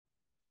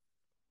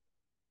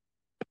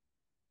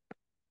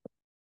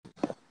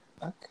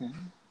Okay.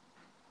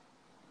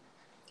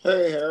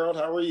 Hey Harold,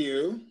 how are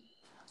you?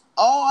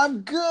 Oh,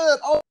 I'm good.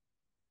 Oh,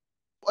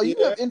 you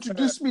Yeah. have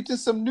introduced me to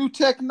some new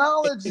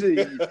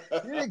technology.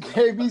 You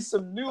gave me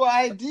some new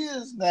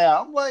ideas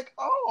now. I'm like,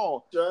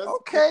 oh, Trust me,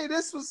 okay,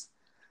 this was,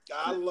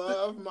 I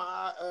love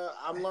my.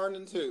 I'm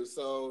learning too,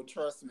 so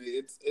trust me,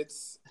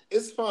 it's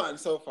fun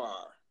so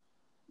far.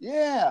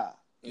 yeah,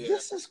 Yeah.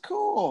 this is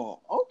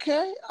cool.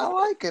 Okay, I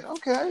like it.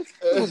 Okay.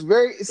 It was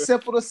very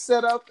simple to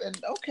set up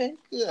and okay,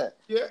 good.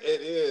 Yeah,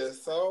 it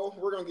is. So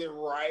we're gonna get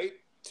right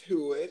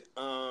to it.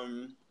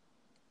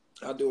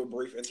 I'll do a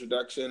brief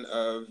introduction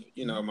of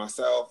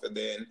myself, and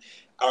then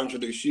I'll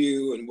introduce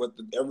you and what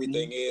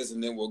everything Mhm. is,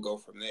 and then we'll go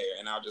from there.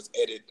 And I'll just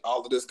edit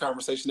all of this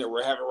conversation that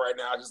we're having right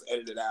now. I'll just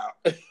edit it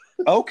out.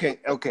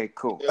 Okay,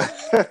 cool.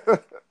 Yeah.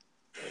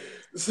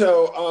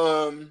 So,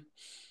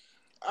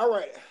 all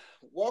right.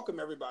 Welcome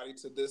everybody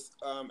to this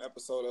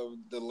episode of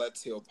the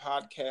Let's Heal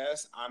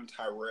podcast. I'm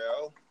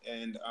Tyrell,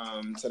 and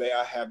today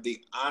I have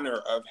the honor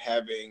of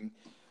having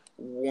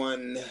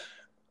one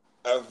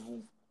of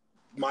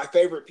my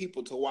favorite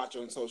people to watch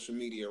on social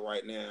media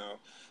right now.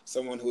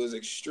 Someone who is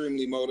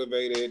extremely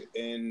motivated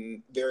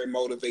and very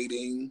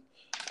motivating.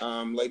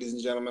 Ladies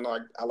and gentlemen,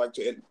 I'd like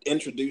to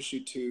introduce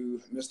you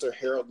to Mr.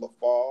 Harold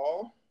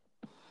LaFall.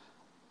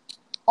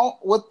 Oh,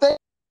 well, thank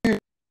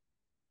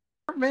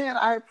man.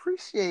 I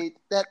appreciate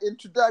that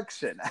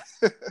introduction.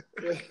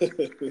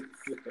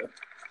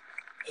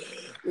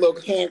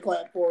 Little hand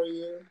clap for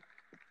you.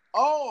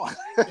 Oh,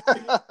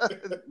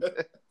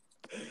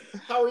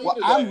 How are you well,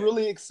 I'm today?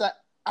 really excited.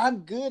 I'm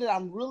good, and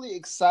I'm really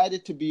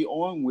excited to be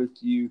on with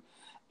you.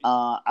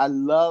 I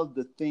love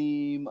the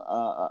theme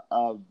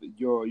of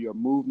your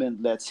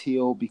movement, Let's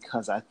Heal,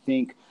 because I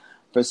think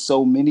for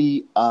so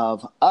many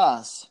of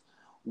us,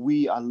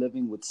 we are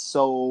living with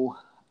so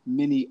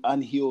many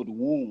unhealed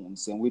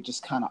wounds, and we're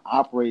just kind of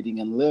operating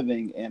and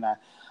living. And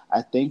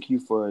I thank you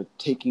for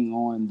taking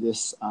on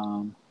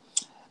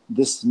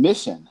this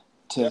mission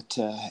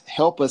to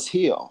help us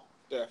heal.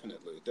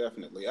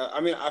 Definitely. I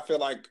mean, I feel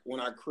like when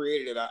I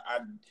created it,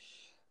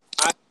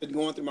 I've been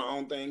going through my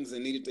own things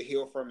and needed to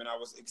heal from, and I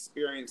was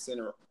experiencing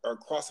or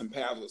crossing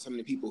paths with so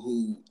many people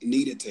who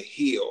needed to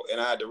heal,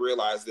 and I had to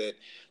realize that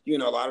a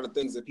lot of the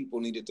things that people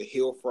needed to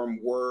heal from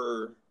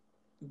were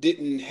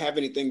didn't have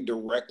anything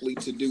directly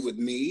to do with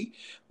me,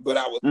 but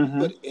I was Hmm.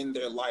 put in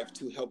their life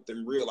to help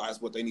them realize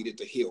what they needed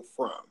to heal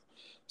from.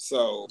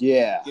 So,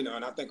 Yeah. and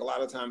I think a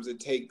lot of times it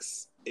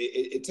takes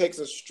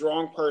a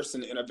strong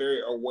person and a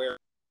very aware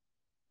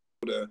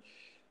to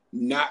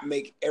not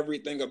make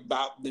everything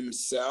about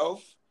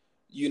themselves,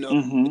 you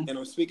know. Hmm. And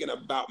I'm speaking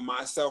about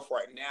myself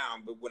right now,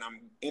 but when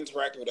I'm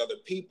interacting with other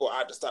people, I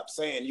have to stop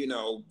saying,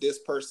 this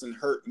person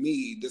hurt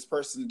me, this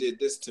person did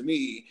this to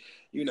me,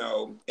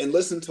 and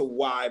listen to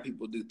why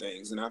people do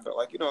things. And I felt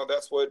like,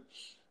 that's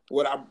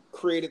what I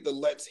created the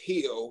Let's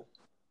Heal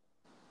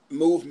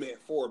movement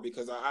for,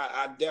 because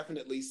I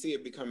definitely see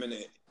it becoming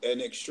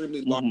an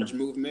extremely Hmm. large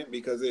movement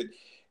because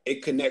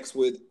it connects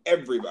with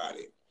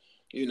everybody,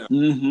 Hmm.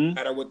 no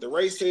matter what the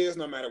race is,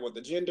 no matter what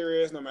the gender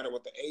is, no matter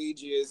what the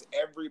age is,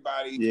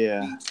 everybody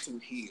Yeah. needs to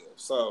heal.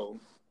 So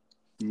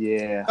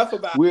Yeah. enough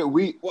about We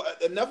we,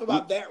 enough we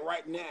about that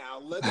right now.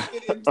 Let's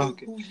get into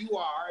okay. who you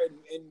are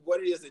and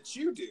what it is that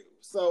you do.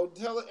 So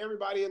tell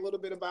everybody a little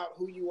bit about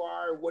who you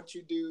are, what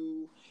you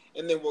do,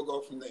 and then we'll go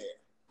from there.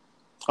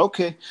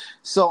 Okay.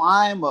 So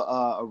I'm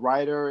a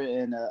writer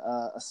and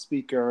a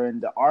speaker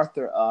and the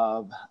author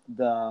of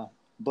the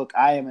book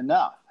I Am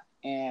Enough.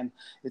 And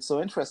it's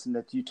so interesting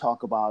that you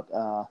talk about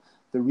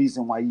the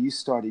reason why you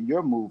started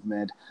your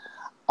movement.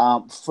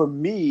 For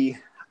me,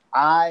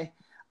 I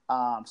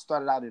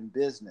started out in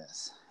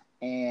business.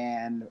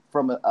 And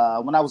from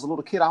when I was a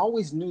little kid, I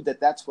always knew that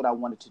that's what I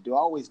wanted to do. I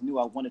always knew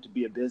I wanted to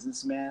be a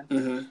businessman.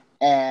 Mm-hmm.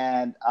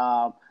 And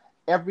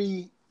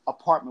every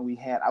apartment we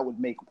had, I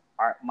would make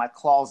my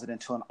closet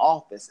into an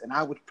office, and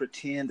I would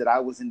pretend that I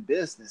was in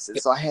business.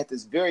 And so I had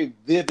this very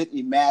vivid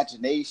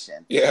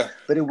imagination, Yeah.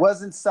 but it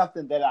wasn't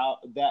something that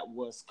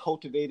was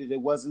cultivated.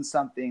 It wasn't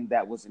something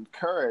that was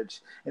encouraged,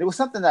 and it was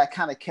something that I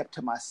kind of kept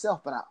to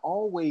myself. But I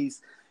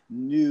always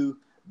knew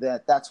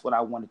that that's what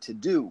I wanted to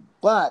do.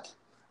 But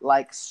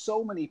like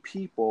so many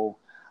people,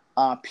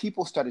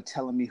 people started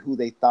telling me who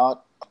they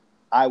thought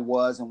I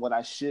was and what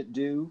I should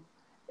do.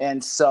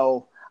 And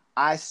so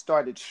I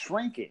started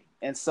shrinking.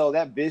 And so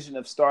that vision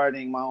of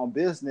starting my own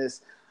business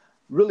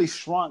really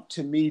shrunk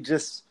to me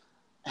just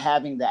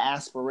having the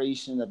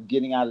aspiration of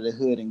getting out of the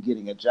hood and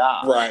getting a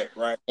job. Right.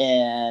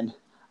 And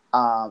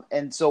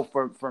so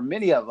for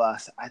many of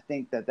us, I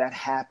think that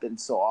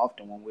happens so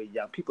often when we're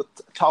young. People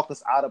talk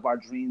us out of our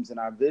dreams and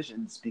our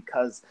visions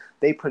because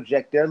they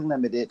project their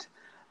limited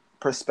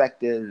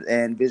perspective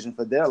and vision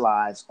for their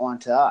lives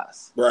onto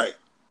us. Right.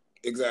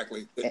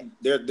 Exactly.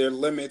 Their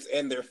limits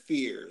and their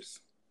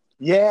fears.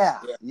 Yeah,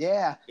 Yeah.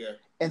 yeah. Yeah.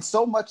 And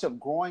so much of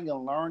growing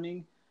and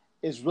learning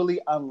is really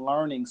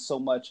unlearning so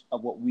much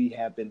of what we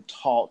have been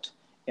taught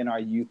in our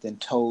youth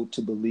and told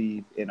to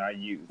believe in our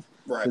youth.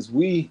 Right. Because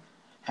we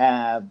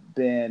have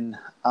been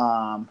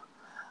um,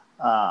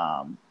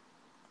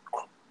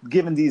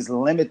 given these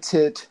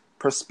limited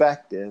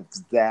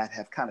perspectives that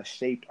have kind of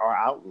shaped our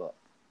outlook.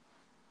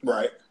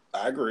 Right.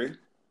 I agree.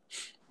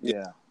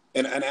 Yeah.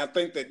 And I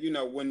think that,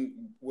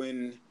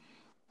 when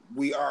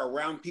we are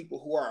around people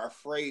who are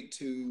afraid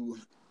to,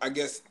 I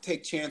guess,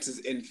 take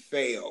chances and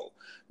fail,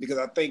 because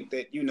I think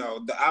that,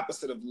 the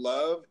opposite of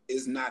love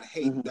is not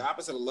hate. Mm-hmm. The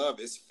opposite of love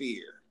is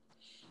fear.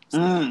 So,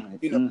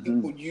 Mm-hmm.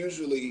 people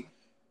usually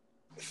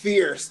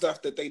fear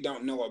stuff that they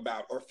don't know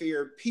about, or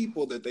fear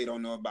people that they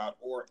don't know about,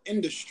 or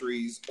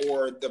industries,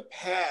 or the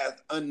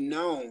path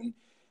unknown.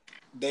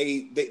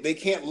 They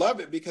can't love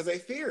it because they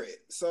fear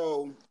it.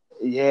 So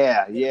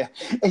Yeah, yeah.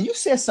 And you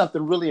said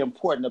something really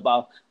important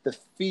about the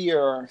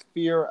fear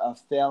of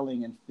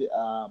failing. And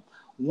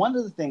one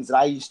of the things that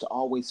I used to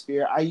always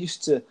fear, I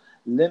used to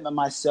limit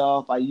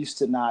myself. I used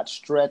to not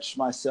stretch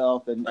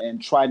myself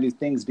and try new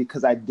things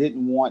because I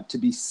didn't want to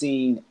be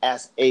seen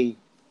as a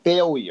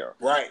failure.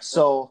 right.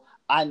 So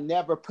I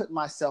never put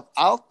myself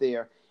out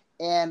there.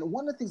 And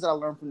one of the things that I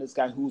learned from this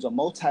guy who's a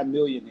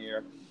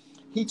multimillionaire,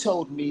 he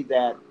told me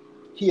that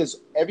he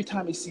is, every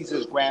time he sees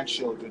his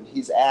grandchildren,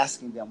 he's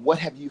asking them, what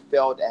have you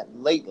failed at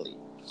lately?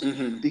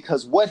 Mm-hmm.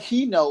 Because what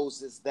he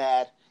knows is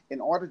that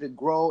in order to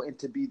grow and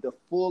to be the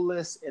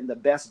fullest and the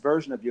best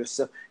version of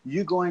yourself,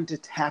 you're going to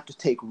have to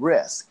take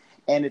risks.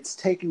 And it's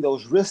taking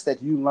those risks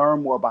that you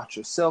learn more about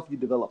yourself, you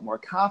develop more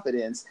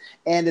confidence,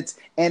 and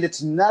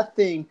it's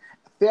nothing.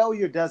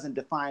 Failure doesn't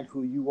define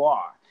who you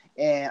are.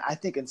 And I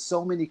think in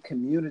so many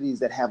communities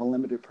that have a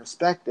limited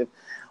perspective,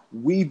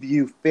 we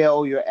view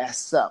failure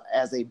as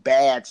a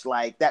badge,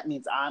 like that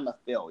means I'm a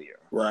failure.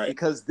 Right.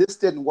 Because this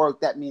didn't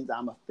work, that means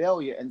I'm a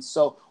failure. And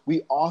so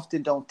we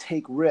often don't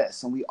take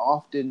risks, and we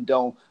often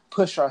don't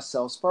push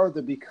ourselves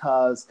further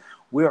because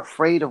we're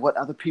afraid of what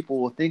other people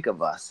will think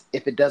of us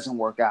if it doesn't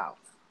work out.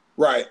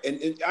 Right.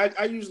 And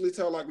I usually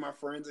tell like my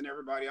friends and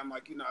everybody, I'm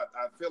like,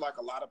 I feel like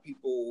a lot of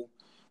people,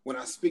 when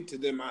I speak to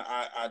them,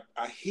 I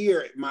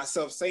hear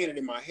myself saying it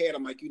in my head.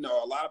 I'm like,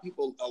 a lot of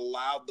people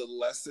allow the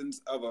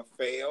lessons of a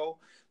fail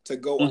to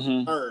go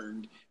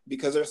unlearned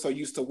because they're so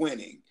used to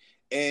winning.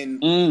 And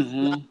it's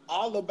not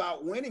all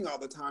about winning all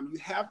the time. You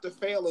have to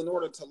fail in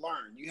order to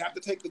learn. You have to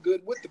take the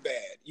good with the bad.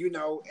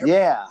 Everything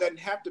doesn't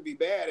have to be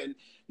bad. And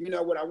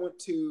when I went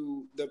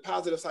to the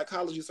positive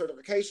psychology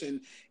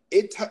certification,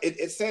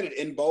 it said it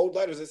in bold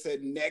letters. It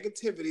said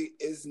negativity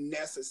is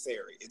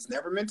necessary. It's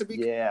never meant to be,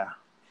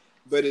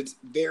 but it's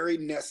very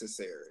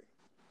necessary.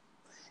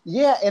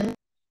 Yeah, and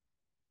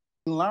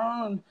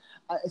learn.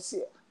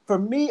 See, for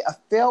me, a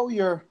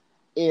failure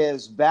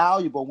is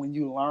valuable when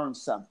you learn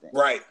something.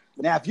 Right.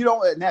 Now, if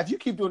you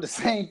keep doing the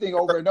same thing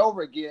over and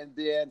over again,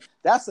 then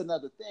that's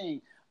another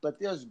thing. But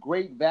there's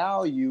great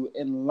value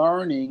in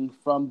learning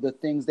from the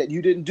things that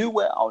you didn't do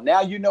well.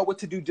 Now you know what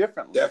to do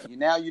differently. Definitely.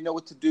 Now you know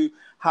what to do,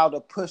 how to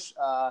push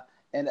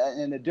in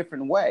a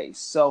different way.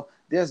 So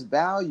there's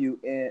value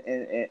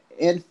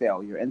in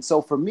failure. And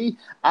so for me,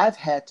 I've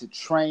had to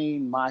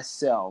train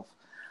myself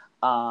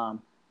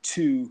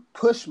to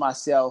push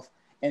myself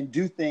and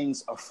do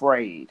things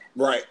afraid.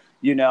 Right.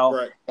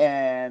 Right.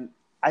 And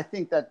I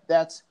think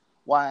that's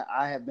why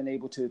I have been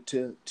able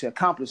to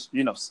accomplish,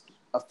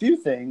 a few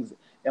things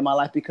in my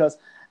life, because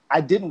I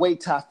didn't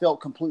wait till I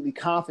felt completely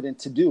confident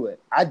to do it.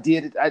 I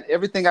did it.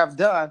 Everything I've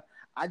done,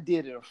 I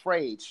did it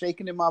afraid,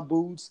 shaking in my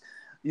boots,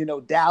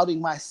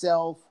 doubting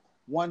myself,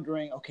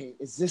 wondering, okay,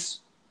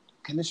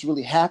 can this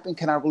really happen?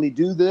 Can I really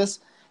do this?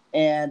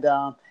 And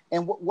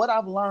what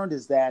I've learned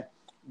is that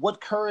what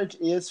courage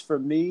is for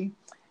me,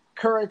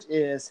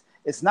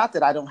 it's not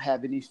that I don't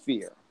have any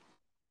fear.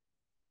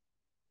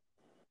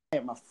 I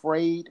am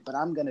afraid, but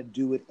I'm going to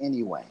do it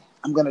anyway.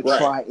 I'm going to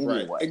try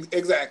anyway. Right.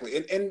 Exactly.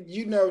 And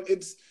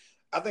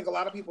I think a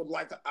lot of people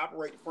like to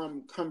operate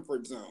from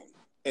comfort zone,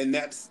 and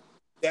that's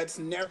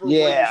never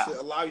where you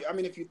should allow you. I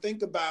mean, if you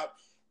think about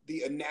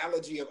the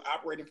analogy of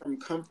operating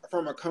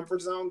from a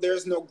comfort zone,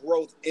 there's no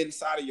growth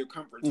inside of your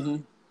comfort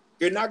zone.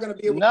 You're not going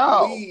to be able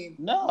to leave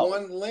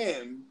one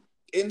limb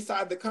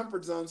inside the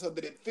comfort zone so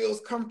that it feels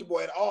comfortable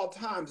at all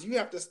times. You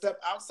have to step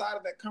outside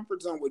of that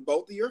comfort zone with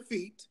both of your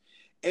feet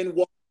and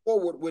walk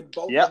forward with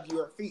both of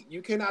your feet.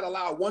 You cannot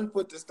allow one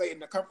foot to stay in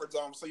the comfort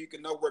zone so you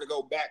can know where to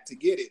go back to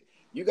get it.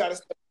 You got to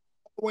step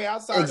all the way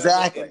outside of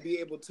it and be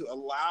able to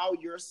allow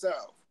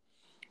yourself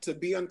to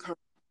be uncomfortable,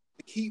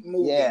 to keep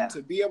moving,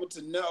 to be able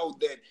to know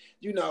that,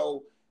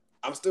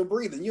 I'm still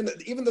breathing.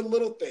 Even the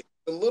little things.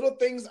 The little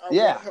things are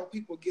what help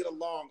people get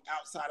along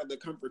outside of the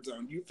comfort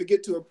zone. You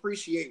forget to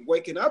appreciate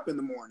waking up in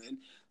the morning.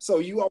 So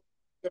you always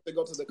have to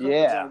go to the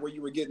comfort zone where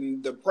you were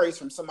getting the praise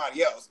from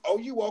somebody else. Oh,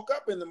 you woke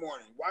up in the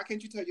morning. Why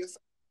can't you tell yourself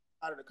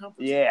out of the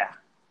comfort zone?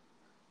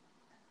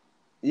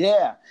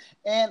 Yeah.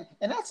 And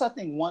that's, I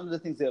think, one of the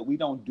things that we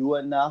don't do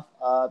enough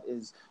of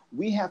is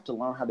we have to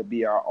learn how to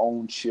be our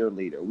own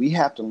cheerleader. We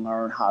have to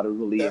learn how to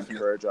really Definitely.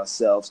 encourage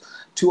ourselves.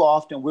 Too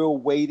often we're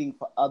waiting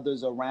for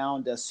others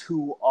around us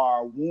who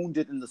are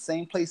wounded in the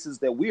same places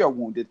that we are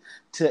wounded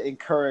to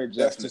encourage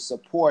us, to Definitely.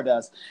 support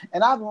us.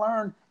 And I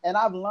learned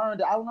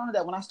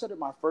that when I started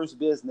my first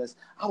business,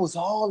 I was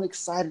all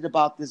excited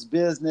about this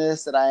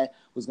business that I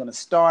was going to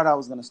start. I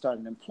was going to start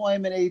an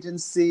employment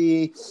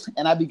agency,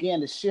 and I began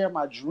to share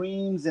my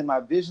dreams and my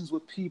visions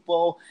with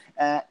people,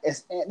 and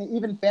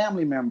even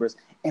family members.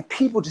 And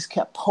people just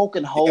kept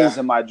poking holes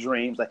Yeah. in my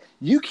dreams. Like,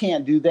 you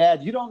can't do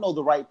that. You don't know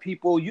the right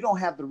people. You don't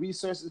have the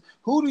resources.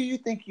 Who do you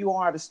think you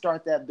are to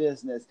start that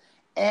business?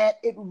 And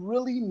it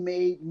really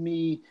made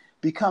me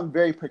become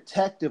very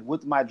protective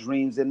with my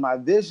dreams and my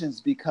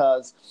visions,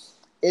 because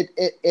it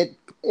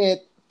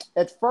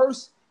at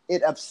first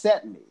it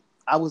upset me.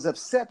 I was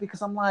upset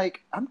because I'm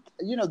like,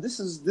 this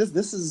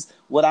is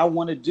what I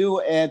want to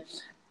do. And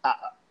I,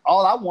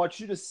 all I want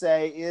you to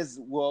say is,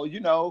 well,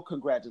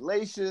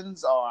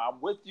 congratulations, or I'm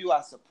with you,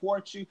 I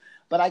support you.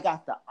 But I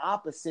got the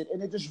opposite.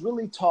 And it just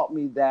really taught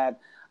me that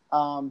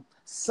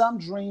some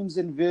dreams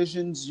and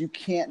visions you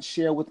can't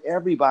share with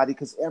everybody,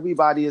 because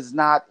everybody is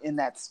not in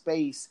that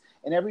space.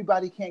 And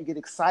everybody can't get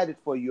excited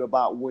for you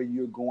about where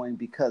you're going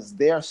because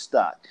they're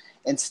stuck.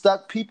 And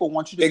stuck people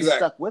want you to be Exactly.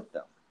 stuck with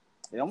them.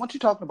 They don't want you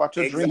talking about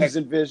your Exactly. dreams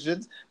and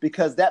visions,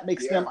 because that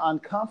makes them Yeah.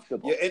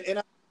 uncomfortable. Yeah.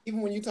 And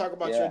even when you talk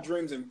about your Yeah.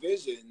 dreams and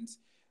visions,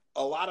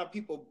 a lot of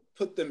people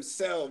put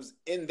themselves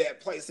in that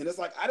place. And it's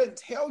like, I didn't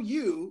tell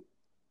you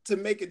to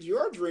make it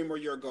your dream or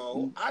your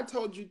goal. I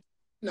told you,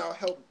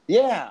 help,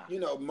 Yeah.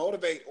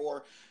 motivate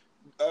or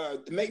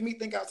make me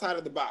think outside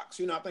of the box.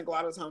 I think a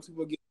lot of times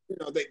people get,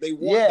 they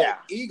want their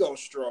Yeah. ego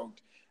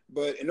stroked.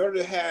 But in order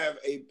to have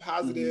a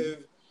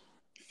positive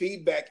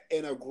feedback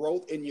and a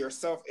growth in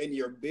yourself and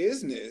your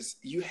business,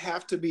 you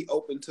have to be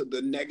open to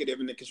the negative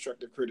and the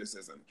constructive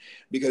criticism.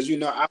 Because,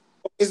 I've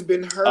always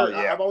been Oh, heard,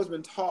 yeah. I've always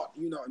been taught,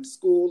 in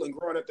school and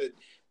growing up, that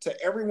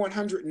to every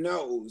 100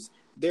 no's,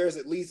 there's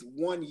at least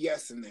one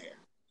yes in there.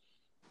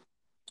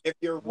 If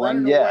you're One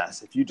running away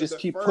yes. If you to just the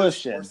keep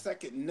first or pushing.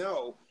 second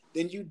no,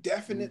 then you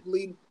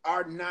definitely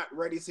are not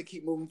ready to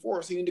keep moving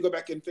forward. So you need to go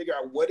back and figure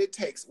out what it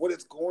takes, what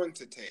it's going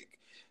to take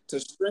to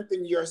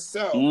strengthen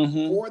yourself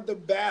for the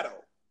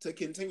battle to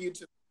continue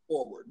to move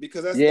forward.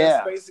 Because that's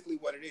Yeah. basically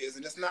what it is.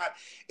 And it's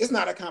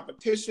not a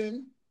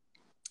competition.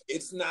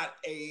 It's not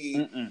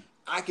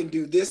I can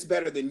do this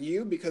better than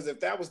you, because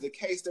if that was the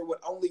case, there would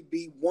only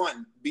be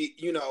one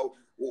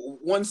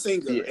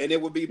singer, Yeah. and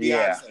it would be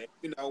Yeah.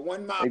 Beyonce.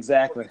 One model would be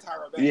Exactly.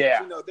 Tyra Banks.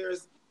 Yeah.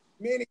 There's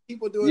many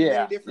people doing many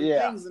Yeah. different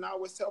Yeah. things, and I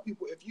always tell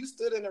people, if you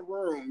stood in a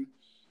room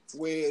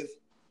with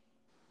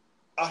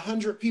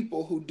 100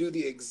 people who do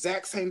the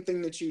exact same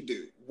thing that you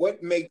do,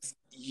 what makes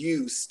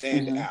you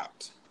stand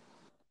out?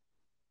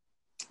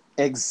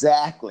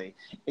 Exactly.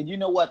 And you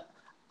know what?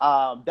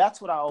 That's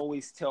what I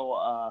always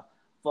tell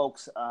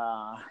folks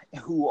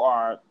who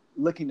are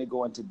looking to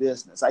go into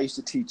business. I used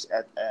to teach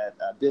at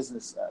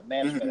business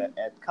management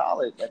at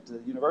college, at the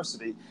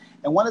university.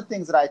 And one of the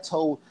things that I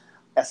tell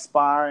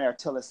aspiring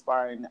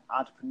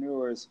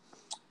entrepreneurs,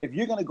 if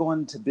you're going to go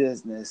into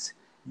business,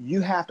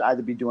 you have to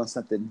either be doing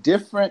something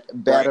different,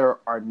 better,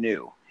 or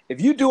new. If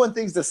you're doing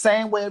things the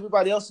same way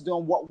everybody else is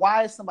doing,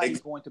 why is somebody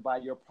going to buy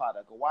your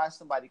product, or why is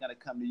somebody going to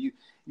come to you?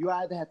 You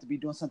either have to be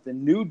doing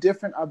something new,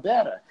 different, or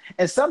better.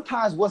 And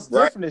sometimes what's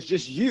different is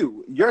just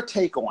your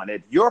take on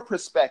it, your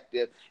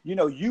perspective.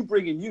 You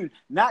bringing you,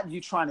 not you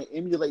trying to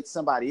emulate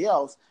somebody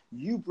else.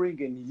 You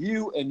bringing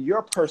you and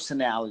your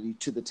personality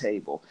to the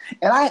table.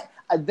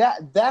 And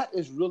that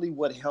is really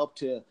what helped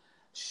to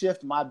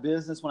shift my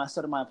business. When I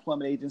started my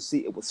employment agency,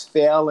 it was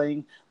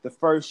failing. The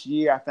first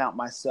year, I found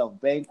myself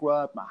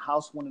bankrupt. My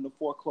house went into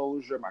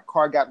foreclosure. My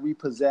car got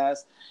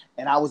repossessed,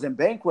 and I was in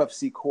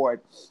bankruptcy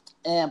court.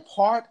 And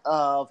part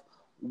of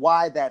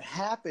why that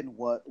happened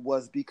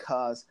was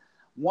because,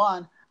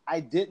 one, I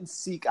didn't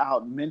seek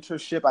out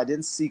mentorship. I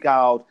didn't seek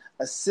out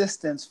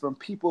assistance from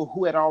people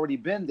who had already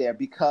been there,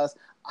 because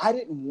I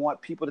didn't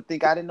want people to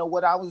think I didn't know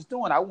what I was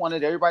doing. I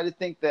wanted everybody to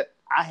think that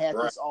I had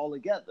this all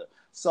together.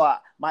 So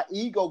my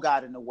ego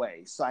got in the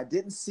way. So I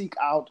didn't seek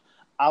out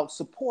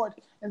support.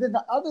 And then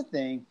the other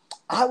thing,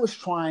 I was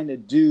trying to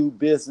do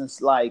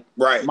business like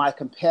my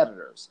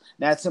competitors.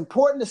 Now, it's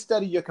important to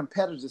study your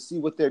competitors to see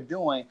what they're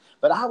doing,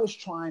 but I was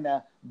trying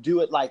to do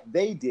it like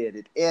they did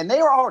it. And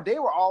they were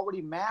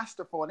already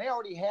masterful, and they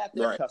already had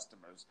their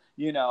customers,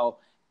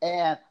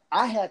 and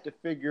I had to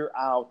figure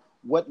out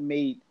what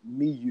made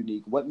me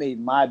unique, what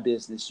made my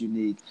business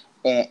unique,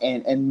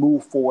 and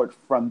move forward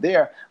from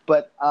there.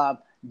 But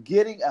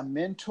getting a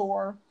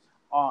mentor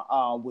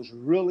was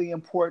really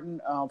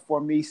important for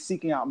me,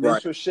 seeking out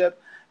mentorship,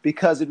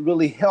 because it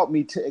really helped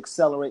me to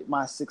accelerate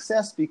my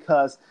success,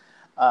 because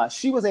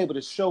she was able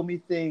to show me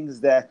things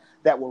that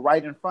were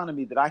right in front of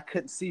me that I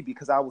couldn't see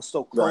because I was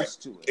so close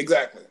to it.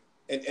 Exactly.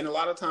 And a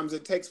lot of times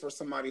it takes for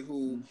somebody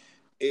who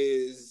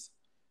is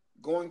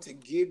going to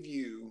give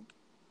you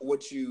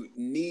what you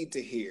need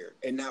to hear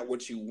and not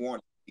what you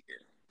want to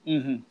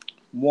hear.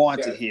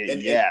 Want to Yeah, hear,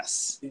 and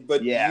yes,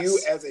 but you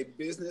yes. as a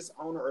business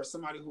owner or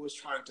somebody who is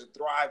trying to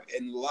thrive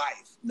in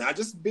life, not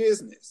just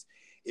business.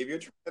 If you're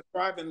trying to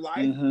thrive in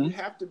life, you Mm-hmm.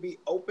 have to be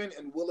open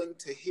and willing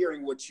to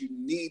hearing what you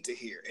need to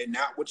hear and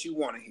not what you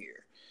want to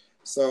hear.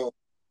 So,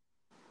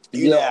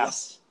 you know,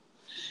 Yes.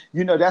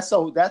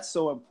 That's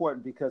so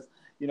important because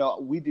I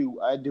do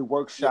yeah,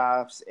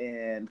 workshops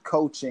and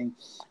coaching,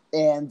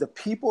 and the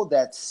people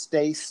that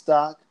stay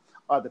stuck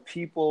are the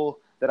people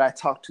that I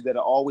talk to that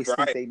always think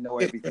right. they know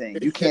everything.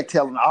 You can't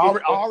tell them. I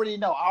already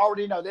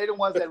know. They're the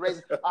ones that raise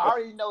it. I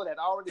already know that.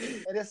 I already,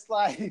 and it's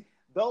like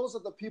those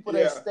are the people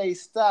that Yeah. stay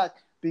stuck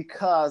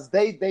because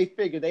they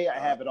figure they Uh,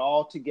 have it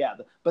all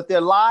together, but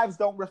their lives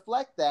don't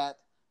reflect that.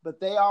 But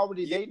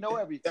yeah. they know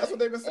That's what everything,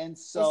 they've been saying and on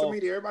social so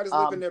media. Everybody's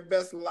living um, their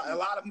best life. A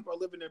lot of people are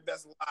living their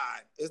best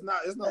life. We're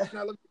not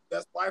living their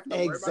best life no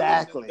more. Everybody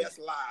living their exactly. best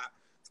life.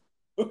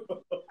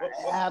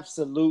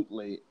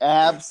 Absolutely.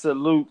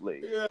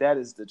 Absolutely. Yeah. That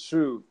is the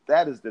truth.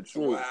 That is the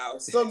truth. Wow.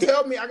 So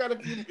tell me, I got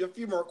a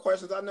few more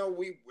questions. I know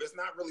it's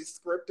not really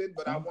scripted,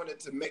 but I wanted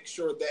to make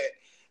sure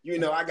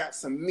that I got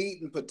some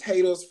meat and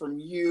potatoes from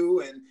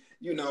you, and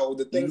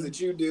the things Mhm. that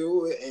you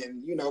do,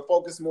 and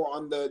focus more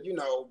on the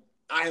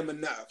I am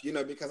enough.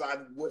 Because I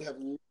would have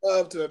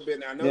loved to have been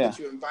there. I know Yeah. that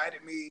you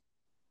invited me.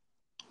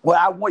 Well,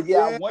 I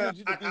Yeah, wanted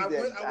you to be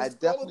there. I I was scrolling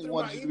definitely through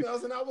my wanted you to be.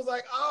 emails and I was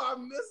like, oh, I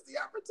missed the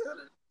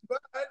opportunity. But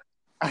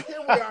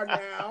here we are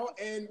now,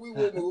 and we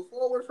will move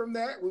forward from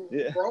that. We will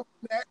Yeah. grow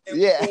from that, and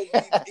we Yeah. will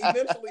be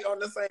eventually on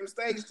the same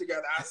stage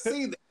together. I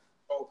see that.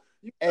 So,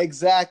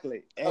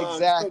 Exactly. so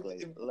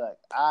Exactly. Look,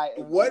 I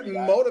what agree.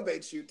 I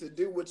motivates you to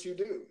do what you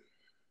do?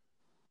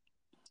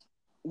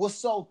 Well,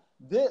 so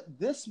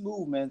this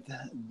movement,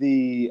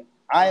 the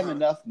I Uh Am huh.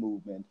 Enough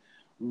movement,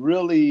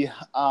 really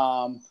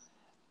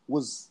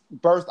was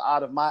birthed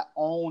out of my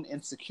own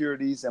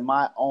insecurities and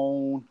my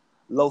own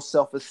low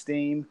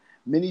self-esteem.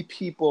 Many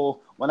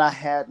people, when I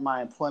had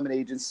my employment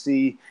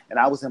agency and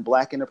I was in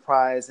Black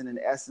Enterprise, and in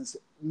essence,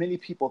 many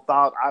people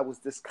thought I was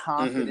this Mm-hmm.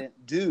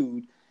 confident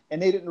dude, and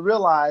they didn't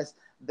realize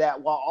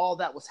that while all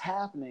that was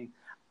happening,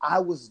 I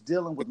was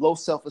dealing with low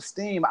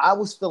self-esteem. I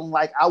was feeling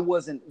like I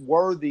wasn't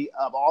worthy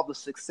of all the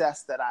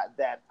success that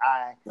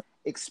I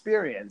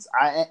experienced.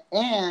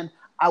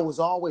 I was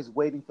always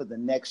waiting for the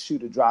next shoe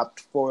to drop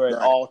for it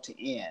Right. all to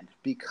end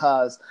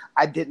because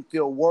I didn't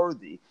feel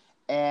worthy.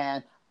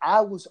 And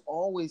I was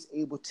always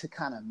able to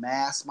kind of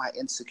mask my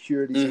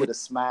insecurities Mm-hmm. with a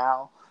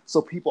smile.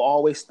 So people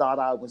always thought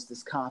I was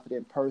this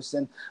confident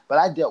person, but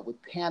I dealt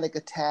with panic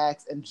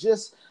attacks and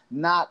just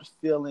not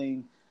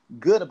feeling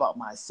good about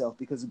myself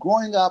because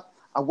growing up,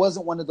 I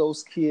wasn't one of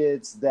those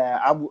kids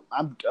that I'm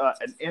an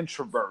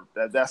introvert.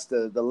 That's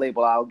the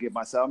label I'll give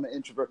myself. I'm an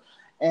introvert,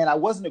 and I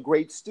wasn't a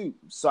great student.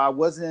 So I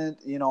wasn't,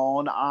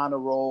 on the honor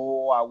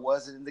roll. I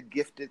wasn't in the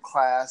gifted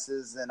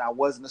classes, and I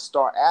wasn't a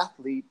star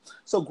athlete.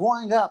 So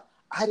growing up,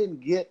 I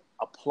didn't get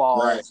Right.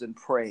 applause and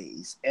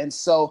praise, and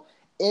so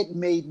it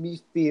made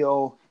me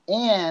feel.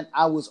 And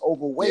I was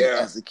overweight Yeah.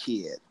 as a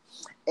kid,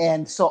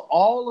 and so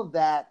all of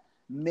that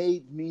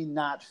made me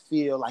not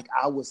feel like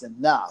I was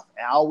enough.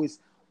 And I always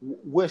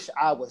wish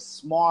I was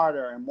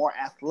smarter and more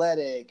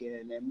athletic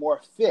and more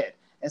fit.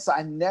 And so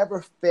I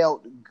never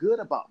felt good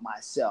about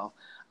myself.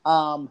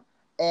 Um,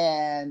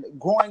 and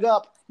growing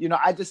up,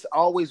 I just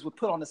always would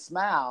put on a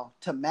smile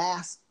to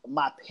mask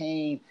my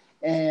pain.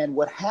 And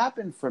what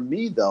happened for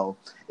me, though,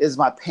 is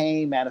my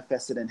pain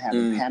manifested in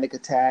having Mm. panic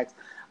attacks.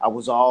 I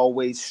was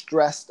always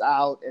stressed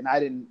out, and I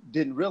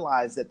didn't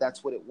realize that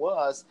that's what it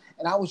was.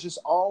 And I was just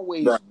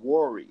always Right.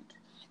 worried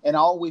and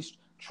always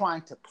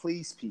trying to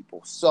please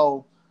people.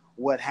 So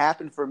what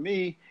happened for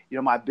me,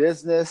 my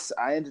business,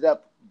 I ended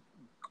up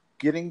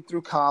getting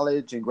through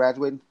college and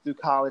graduating through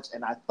college.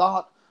 And I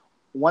thought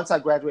once I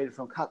graduated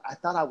from college, I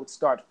thought I would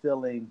start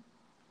feeling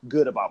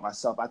good about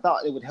myself. I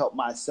thought it would help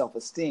my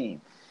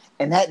self-esteem.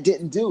 And that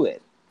didn't do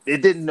it.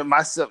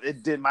 My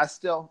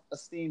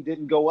self-esteem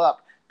didn't go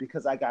up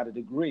because I got a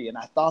degree. And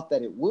I thought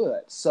that it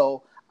would.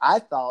 So I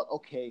thought,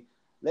 okay,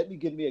 let me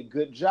get me a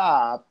good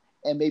job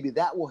and maybe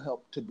that will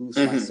help to boost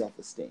my Mm-hmm.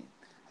 self-esteem.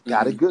 I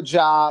got a Mm-hmm. good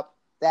job.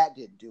 That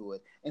didn't do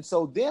it. And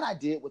so then I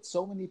did what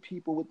so many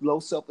people with low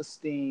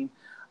self-esteem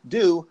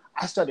do.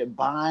 I started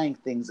buying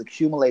things,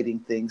 accumulating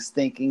things,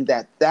 thinking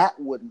that that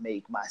would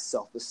make my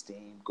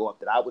self-esteem go up,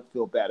 that I would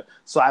feel better.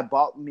 So I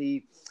bought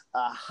me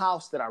a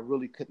house that I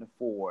really couldn't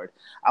afford.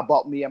 I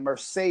bought me a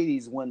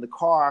Mercedes when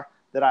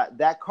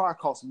that car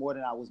cost more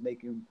than I was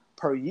making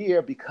per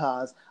year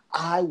because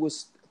I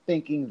was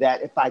thinking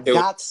that if I It was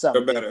got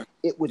something, better.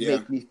 it would Yeah.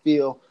 make me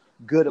feel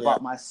good Yeah.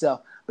 about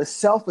myself. But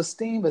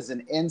self-esteem is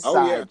an Oh yeah.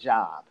 inside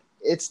job.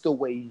 It's the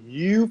way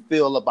you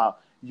feel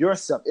about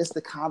yourself. It's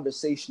the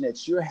conversation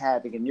that you're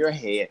having in your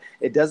head.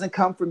 It doesn't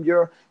come from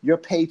your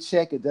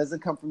paycheck. It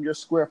doesn't come from your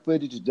square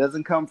footage. It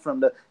doesn't come from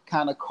the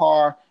kind of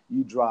car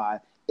you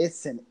drive.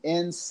 It's an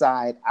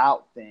inside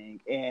out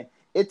thing. And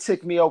it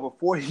took me over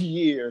 40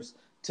 years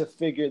to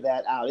figure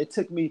that out. It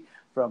took me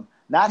from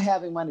not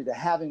having money to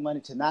having money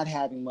to not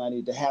having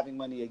money to having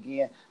money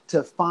again,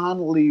 to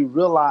finally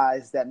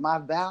realize that my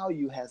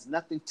value has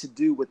nothing to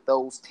do with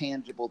those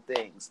tangible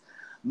things.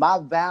 My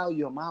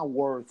value, my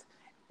worth,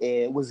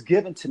 it was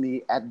given to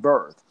me at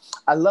birth.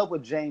 I love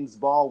what James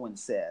Baldwin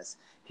says.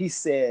 He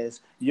says,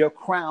 your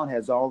crown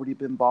has already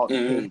been bought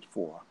and paid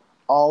for.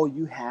 All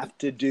you have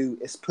to do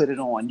is put it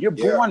on. You're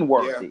born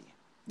worthy.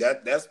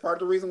 That's part of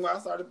the reason why I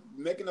started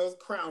making those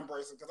crown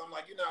bracelets, because I'm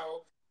like,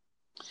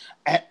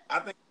 I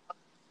think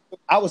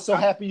I was so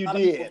happy you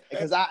did,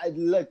 because I said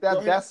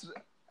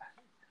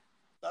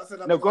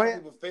a lot of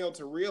people fail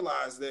to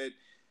realize that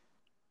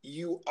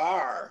you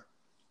are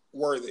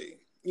worthy,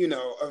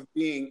 of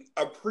being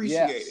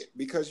appreciated,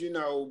 because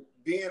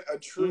being a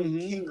true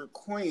king or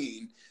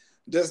queen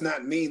does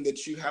not mean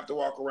that you have to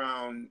walk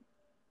around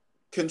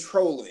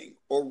controlling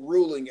or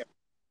ruling.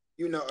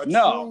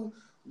 True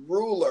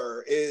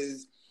ruler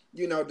is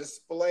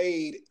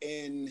displayed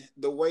in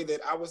the way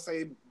that I would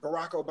say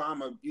Barack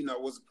Obama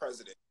was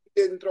president.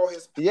 He didn't throw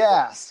his he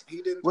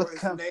didn't throw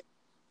his name.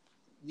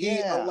 He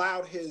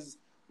allowed his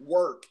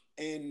work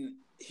and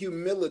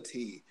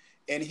humility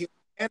and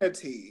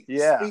humanity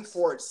speak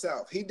for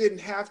itself. He didn't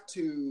have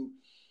to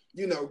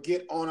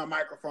get on a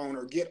microphone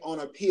or get on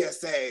a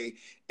PSA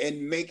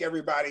and make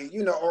everybody,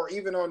 or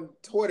even on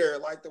Twitter,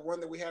 like the one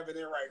that we have in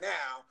there right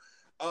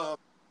now.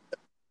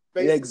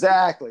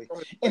 Exactly.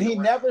 And he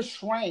never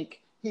shrank.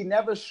 He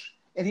never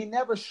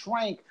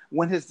shrank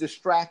when his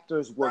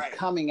distractors were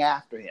coming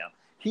after him.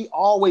 He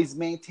always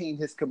maintained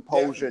his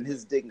composure and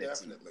his dignity.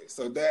 Definitely.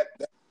 So that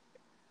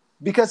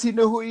because he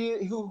knew who he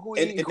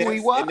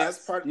was. And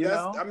that's part.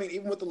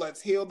 Even with the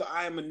Let's Heal, the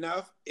I Am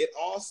Enough, it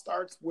all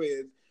starts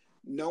with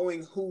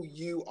knowing who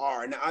you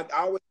are. Now, I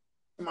always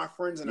tell my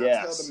friends, and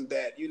I tell them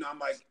that, I'm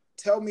like,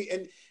 tell me.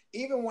 And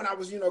even when I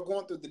was,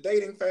 going through the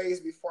dating phase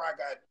before I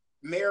got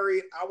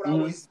married, I would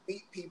always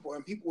meet people,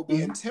 and people would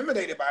be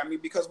intimidated by me,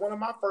 because one of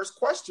my first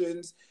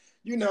questions,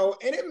 and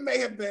it may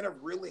have been a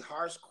really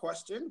harsh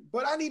question,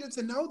 but I needed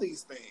to know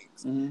these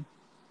things.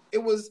 It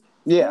was,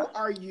 who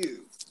are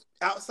you?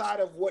 Outside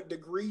of what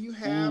degree you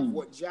have,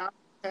 what job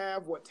you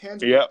have, what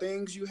tangible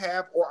things you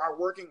have or are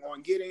working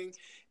on getting,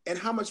 and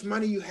how much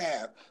money you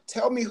have.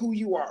 Tell me who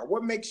you are.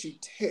 What makes you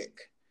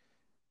tick?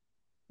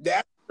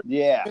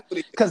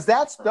 Because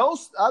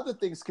those other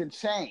things can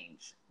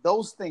change.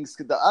 Those things,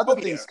 the other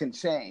things can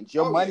change.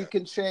 Your money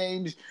can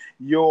change.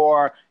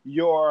 The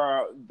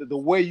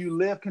way you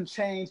live can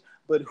change.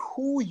 But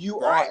who you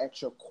are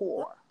at your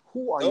core,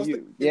 who are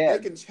you? They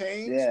can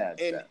change,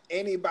 and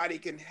anybody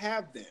can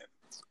have them.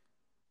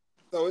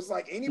 So it's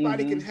like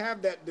anybody can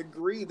have that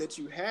degree that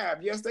you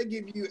have. Yes, they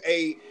give you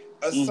a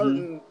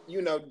certain,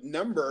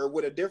 number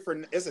with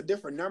it's a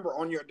different number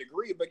on your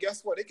degree, but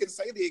guess what? It can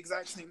say the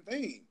exact same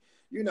thing.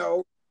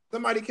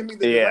 Somebody can be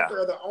the director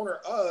or the owner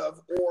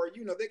of, or,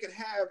 they can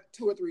have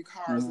 2 or 3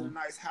 cars in a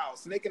nice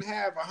house, and they can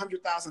have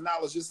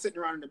 $100,000 just sitting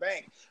around in the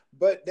bank,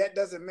 but that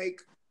doesn't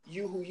make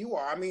you who you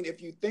are. I mean,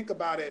 if you think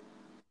about it,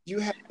 you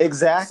have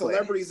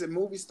celebrities and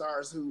movie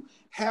stars who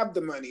have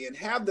the money and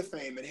have the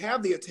fame and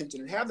have the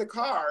attention and have the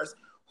cars,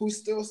 who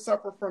still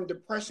suffer from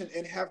depression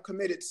and have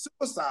committed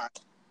suicide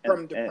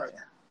from depression.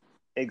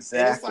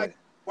 Exactly. And it's like,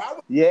 why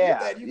would you do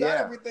that? You got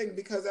everything,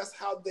 because that's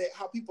how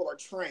people are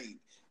trained.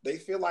 They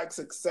feel like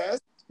success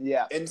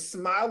and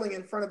smiling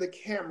in front of the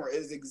camera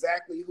is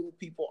exactly who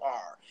people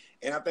are.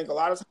 And I think a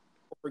lot of times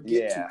people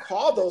forget to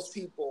call those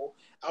people.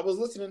 I was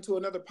listening to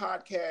another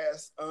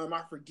podcast.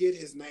 I forget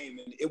his name,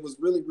 and it was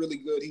really, really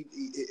good.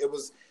 It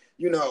was,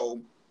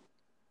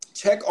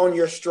 check on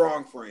your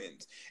strong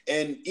friends.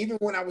 And even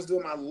when I was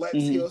doing my Let's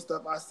Heal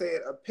stuff, I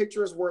said a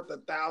picture is worth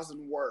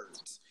 1,000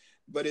 words,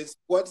 but it's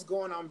what's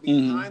going on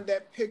behind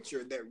that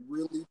picture that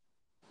really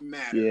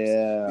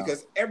matters.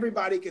 Because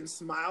everybody can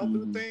smile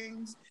through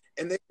things,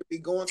 and they could be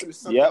going through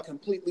something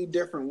completely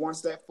different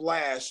once that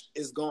flash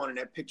is gone and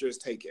that picture is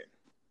taken.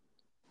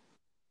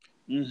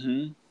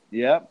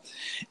 Yep.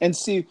 And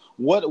see,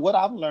 what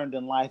I've learned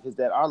in life is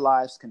that our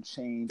lives can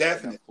change in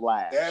a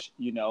flash.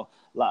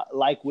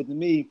 Like with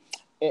me,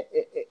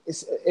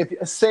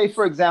 if say,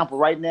 for example,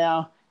 right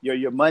now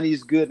your money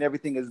is good and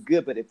everything is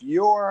good, but if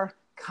your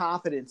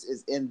confidence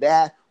is in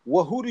that,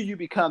 well, who do you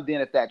become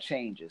then if that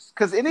changes?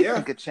 Because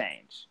anything could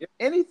change.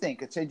 Anything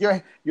could change.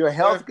 Your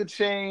health could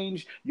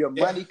change. Your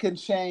money can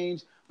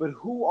change. But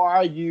who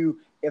are you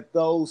if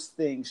those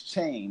things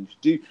change?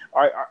 Do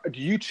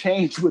you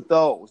change with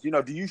those?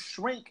 Do you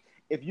shrink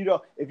if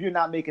you're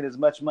not making as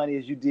much money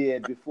as you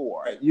did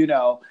before?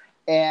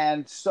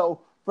 And so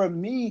for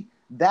me,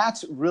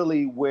 that's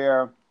really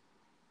where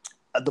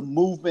the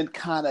movement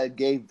kind of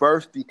gave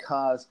birth,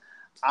 because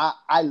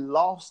I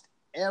lost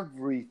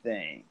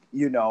everything.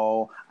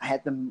 I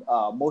had the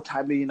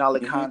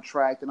multi-million-dollar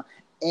contract,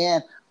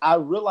 and I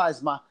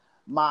realized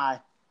I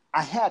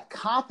had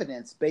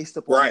confidence based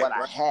upon what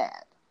I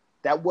had.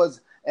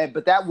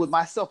 But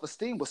my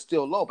self-esteem was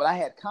still low, but I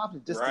had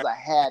confidence just because I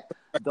had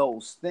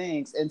those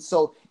things. And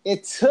so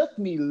it took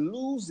me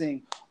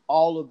losing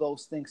all of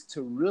those things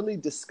to really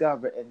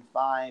discover and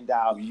find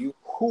out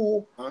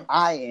who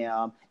I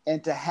am,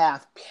 and to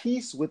have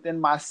peace within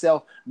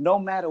myself, no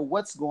matter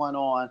what's going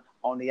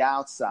on the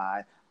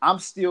outside. I'm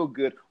still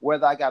good,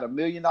 whether I got $1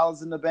 million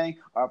in the bank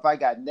or if I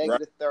got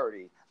negative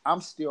 30.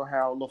 I'm still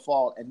Harold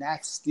LaFault, and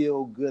that's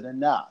still good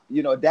enough.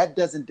 That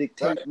doesn't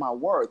dictate my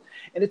worth.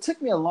 And it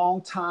took me a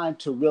long time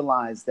to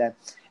realize that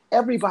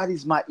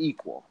everybody's my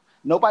equal.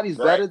 Nobody's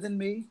better than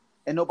me,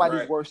 and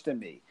nobody's worse than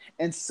me.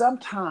 And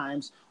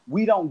sometimes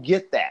we don't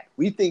get that.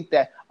 We think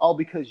that,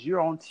 because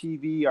you're on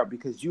TV or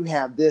because you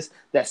have this,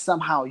 that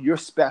somehow you're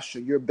special,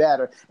 you're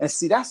better. And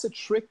see, that's a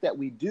trick that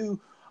we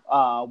do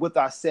with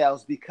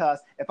ourselves, because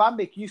if I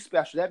make you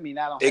special, that means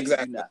I don't have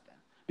to do nothing.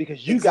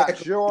 Because you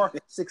got your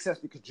success,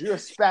 because you're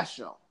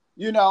special,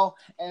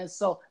 and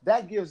so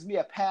that gives me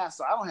a pass,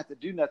 so I don't have to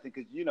do nothing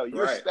because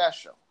you're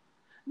special.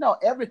 No,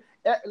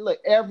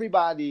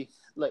 everybody,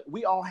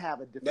 we all have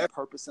a different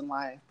purpose in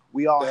life.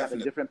 We all have a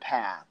different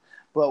path,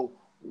 but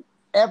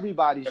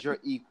everybody's your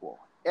equal.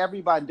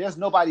 Everybody, there's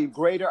nobody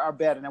greater or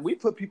better. And we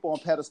put people on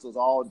pedestals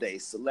all day,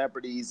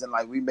 celebrities, and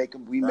we make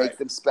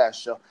them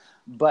special.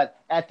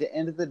 But at the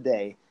end of the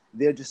day,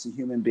 they're just a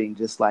human being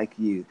just like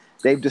you.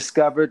 They've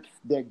discovered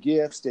their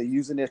gifts. They're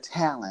using their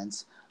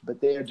talents,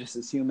 but they're just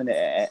as human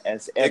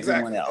as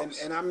everyone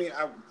else. And I mean,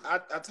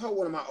 I told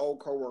one of my old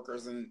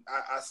coworkers, and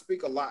I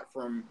speak a lot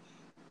from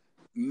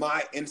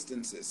my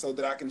instances so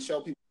that I can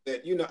show people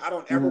that, I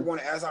don't ever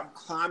want to, as I'm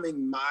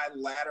climbing my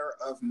ladder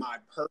of my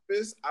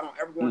purpose, I don't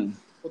ever want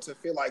people to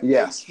feel like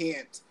they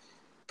can't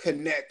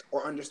connect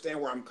or understand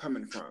where I'm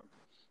coming from.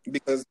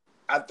 Because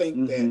I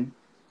think that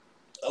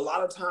a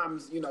lot of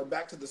times,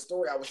 back to the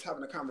story, I was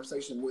having a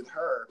conversation with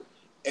her,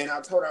 and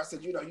I told her, I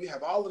said, you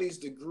have all of these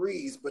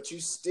degrees, but you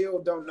still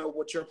don't know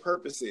what your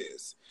purpose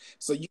is.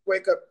 So you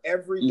wake up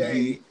every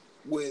day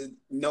with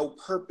no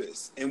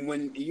purpose. And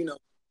when,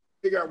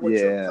 figure out what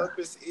your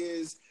purpose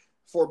is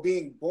for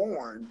being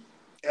born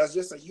as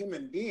just a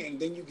human being,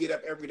 then you get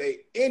up every day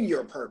in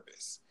your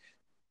purpose.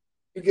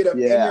 You get up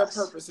in your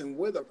purpose and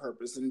with a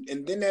purpose. And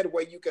then that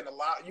way you can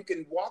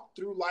walk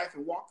through life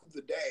and walk through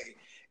the day.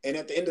 And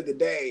at the end of the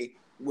day,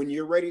 when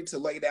you're ready to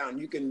lay down,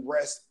 you can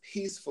rest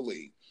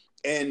peacefully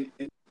and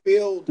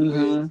filled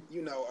with,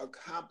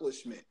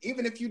 accomplishment.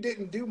 Even if you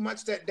didn't do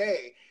much that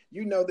day,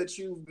 that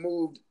you've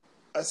moved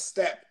a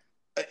step,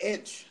 an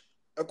inch,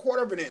 a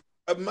quarter of an inch,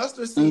 a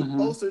mustard seed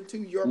closer to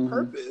your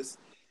purpose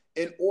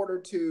in order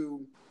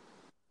to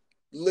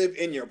live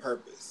in your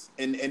purpose.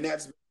 And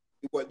that's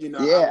what,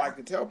 I like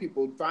to tell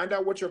people: find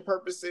out what your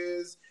purpose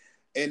is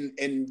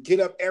and get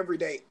up every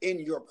day in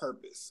your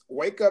purpose.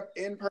 Wake up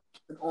in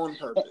purpose and on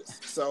purpose.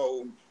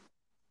 So,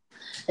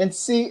 and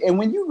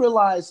when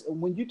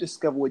you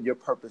discover what your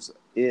purpose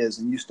is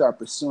and you start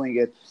pursuing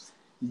it,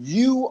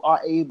 you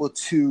are able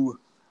to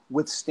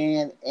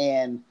withstand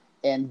and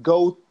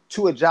go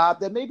to a job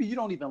that maybe you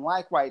don't even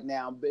like right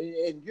now,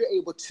 and you're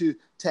able to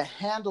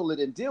handle it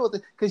and deal with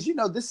it, because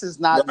this is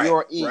not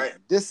your end.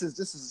 This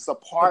is a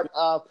part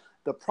of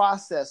the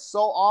process. So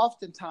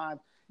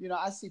oftentimes,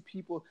 I see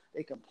people,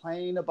 they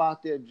complain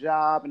about their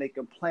job and they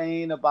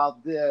complain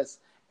about this.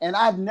 And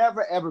I've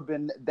never, ever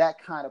been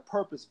that kind of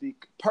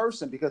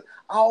person, because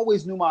I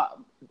always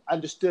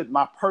understood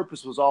my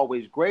purpose was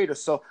always greater.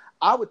 So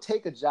I would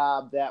take a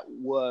job that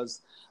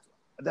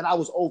I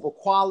was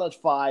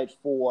overqualified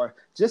for,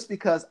 just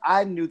because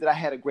I knew that I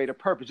had a greater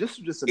purpose. This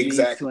was just a means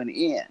to an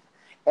end.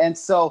 And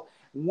so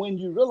when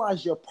you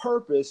realize your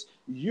purpose,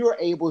 you're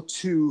able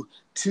to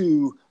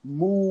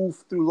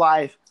move through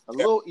life a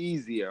little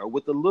easier,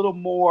 with a little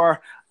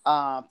more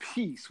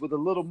peace, with a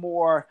little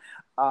more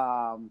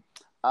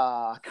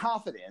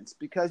confidence,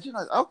 because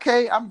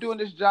okay, I'm doing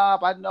this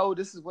job. I know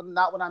this is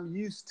not what I'm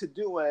used to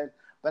doing,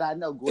 but I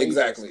know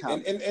greater is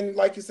coming. And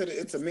like you said,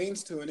 it's a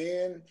means to an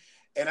end.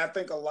 And I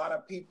think a lot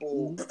of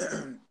people,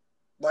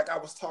 like I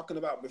was talking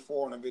about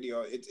before on a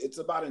video, it's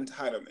about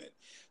entitlement.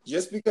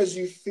 Just because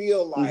you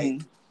feel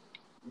like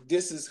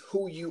this is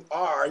who you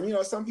are.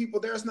 And, some people,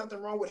 there's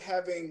nothing wrong with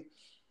having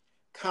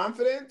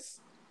confidence,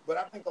 but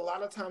I think a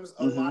lot of times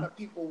a lot of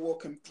people will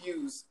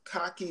confuse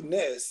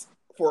cockiness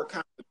for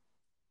confidence.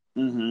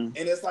 And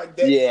it's like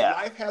that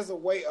life has a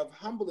way of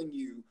humbling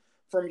you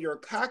from your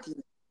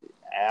cockiness.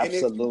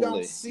 Absolutely. And if you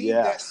don't see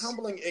that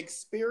humbling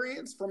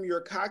experience from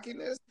your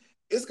cockiness,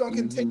 it's going to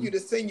continue to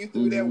send you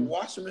through that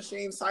washing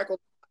machine cycle.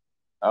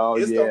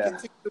 It's going to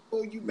continue to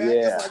pull you back.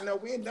 It's like, no,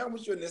 we ain't done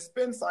with you in this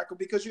spin cycle,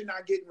 because you're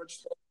not getting what you're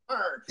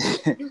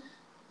supposed to learn.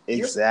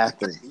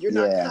 You're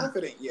not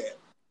confident yet.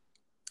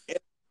 And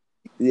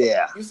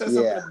you said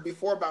something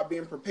before about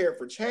being prepared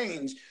for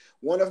change.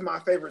 One of my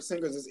favorite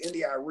singers is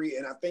India Arie,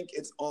 and I think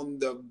it's on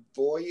the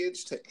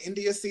Voyage to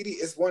India CD.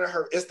 It's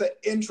the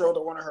intro to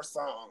one of her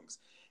songs,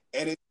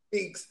 and it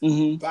speaks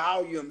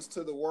volumes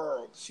to the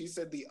world. She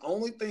said the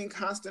only thing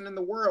constant in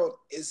the world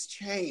is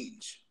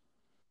change.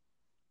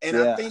 And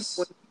I think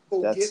when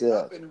people get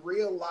up and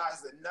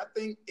realize that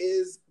nothing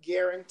is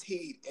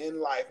guaranteed in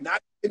life, not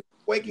even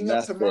waking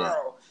up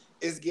tomorrow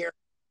is guaranteed.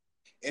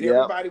 And Yep.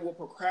 everybody will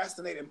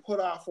procrastinate and put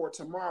off for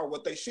tomorrow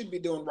what they should be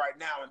doing right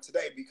now and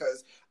today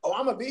because, oh,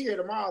 I'm going to be here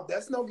tomorrow.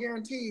 That's no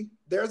guarantee.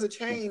 There's a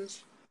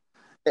change.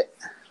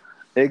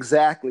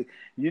 Exactly.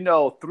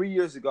 3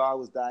 years ago, I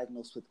was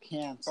diagnosed with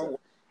cancer. Oh.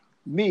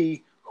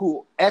 Me,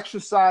 who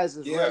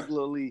exercises Yeah.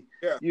 regularly,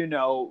 Yeah.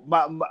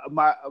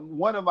 my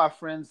one of my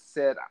friends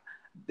said,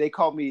 they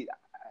call me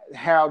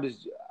Harold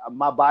is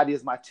my body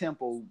is my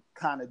temple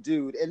kind of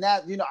dude. And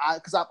that,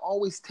 because I've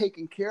always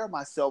taken care of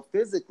myself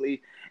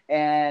physically.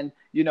 And,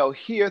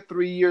 here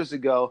 3 years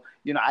ago,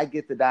 I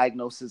get the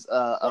diagnosis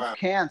of Wow.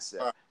 cancer,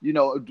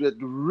 Wow. it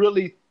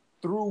really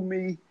threw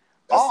me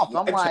off.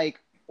 I'm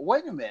like,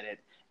 wait a minute.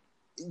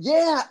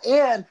 Yeah.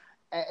 And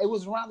it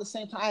was around the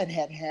same time I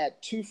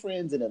had two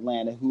friends in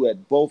Atlanta who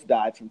had both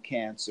died from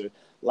cancer,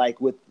 like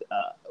with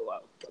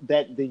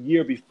that the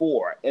year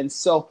before. And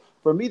so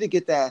for me to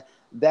get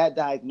that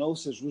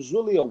diagnosis was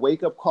really a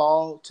wake-up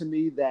call to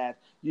me that,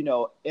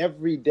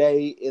 every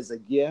day is a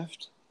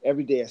gift,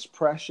 every day is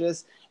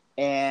precious,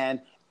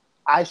 and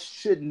I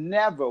should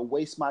never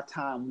waste my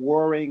time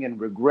worrying and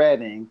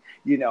regretting,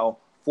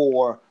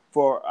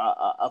 for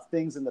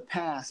things in the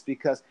past,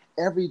 because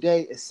every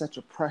day is such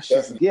a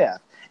precious gift.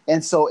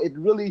 And so it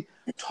really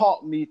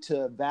taught me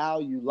to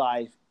value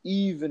life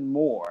even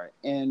more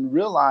and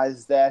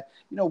realize that,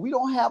 we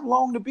don't have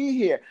long to be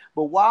here.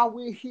 But while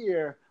we're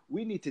here,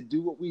 we need to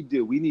do what we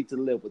do. We need to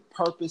live with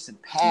purpose and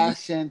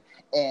passion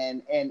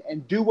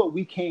and do what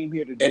we came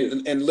here to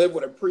do. And live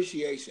with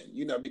appreciation,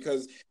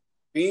 because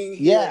being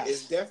here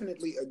is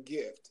definitely a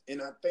gift.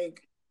 And I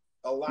think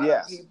a lot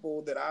of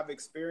people that I've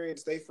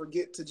experienced, they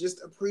forget to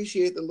just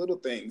appreciate the little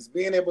things,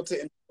 being able to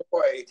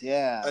enjoy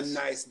a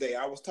nice day.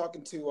 I was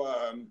talking to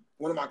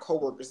one of my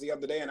coworkers the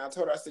other day, and I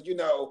told her, I said,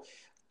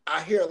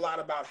 I hear a lot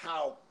about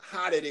how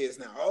hot it is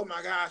now. Oh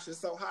my gosh, it's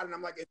so hot. And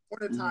I'm like, it's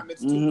wintertime,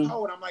 it's too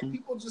cold. I'm like,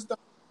 people just don't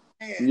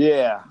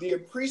understand the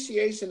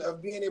appreciation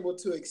of being able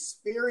to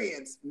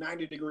experience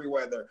 90-degree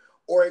weather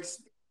or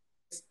experience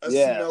a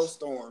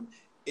snowstorm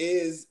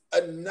is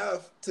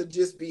enough to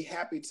just be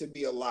happy to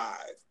be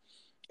alive.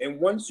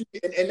 And once you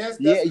and that's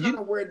kind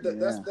of where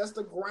that's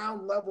the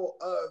ground level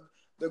of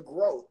the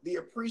growth, the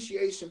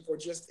appreciation for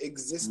just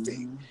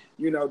existing.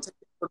 Take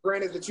for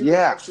granted that you can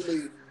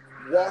actually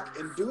walk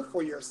and do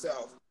for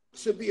yourself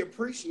should be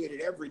appreciated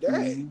every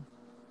day.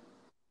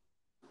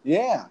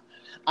 Yeah.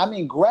 I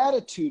mean,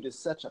 gratitude is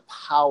such a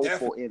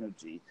powerful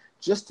energy.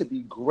 Just to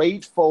be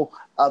grateful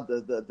of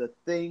the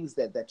things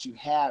that you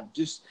have.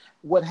 Just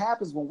what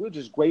happens when we're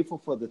just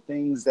grateful for the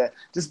things that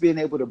just being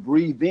able to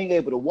breathe, being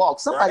able to walk.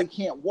 Somebody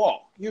can't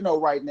walk,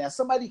 right now.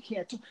 Somebody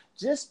can't.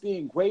 Just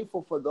being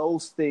grateful for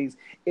those things,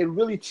 it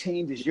really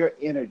changes your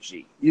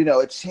energy.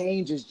 It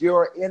changes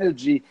your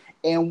energy.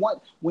 And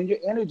when your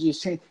energy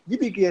is changed, you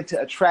begin to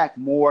attract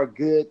more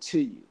good to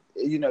you.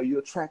 You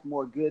attract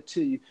more good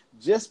to you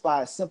just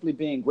by simply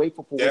being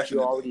grateful for what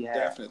you already have.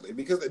 Definitely,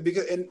 because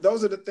and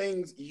those are the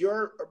things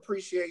your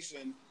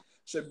appreciation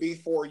should be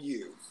for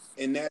you,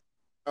 and that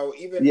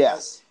even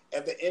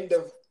at the end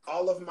of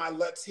all of my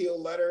Let's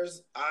Heal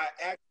letters, I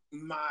ask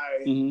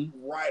my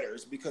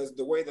writers, because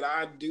the way that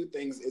I do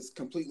things is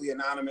completely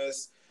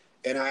anonymous,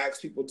 and I ask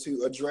people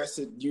to address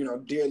it,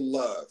 dear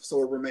love,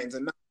 so it remains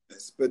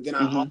anonymous. But then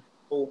I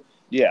also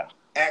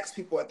ask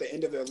people at the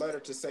end of their letter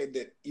to say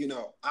that,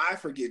 I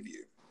forgive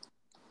you,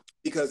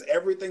 because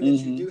everything that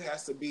you do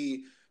has to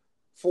be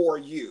for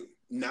you,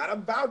 not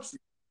about you,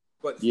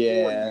 but for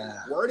you.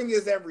 Wording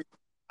is everything.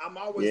 I'm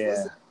always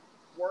listening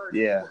to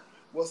wording.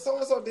 Well,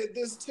 so-and-so did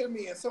this to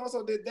me, and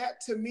so-and-so did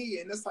that to me.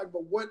 And it's like,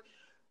 but what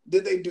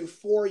did they do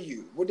for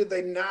you? What did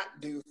they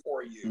not do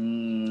for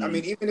you? I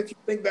mean, even if you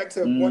think back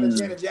to one of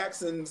Janet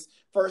Jackson's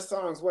first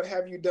songs, What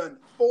Have You Done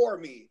For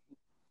Me?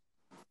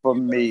 For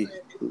me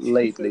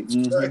lately.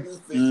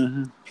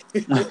 And I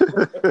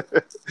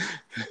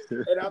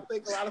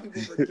think a lot of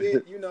people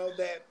forget,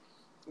 that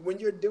when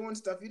you're doing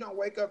stuff, you don't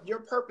wake up. Your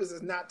purpose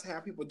is not to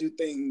have people do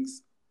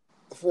things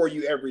for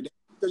you every day,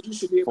 because you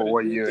should be able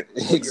to do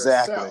things for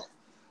yourself.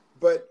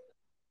 But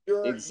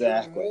you're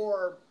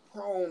more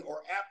prone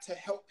or apt to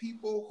help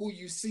people who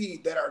you see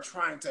that are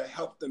trying to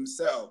help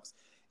themselves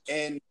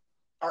and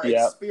are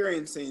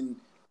experiencing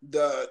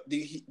the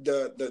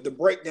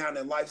breakdown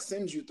that life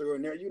sends you through,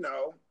 and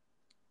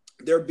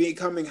they're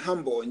becoming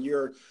humble, and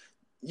you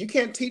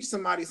can't teach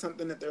somebody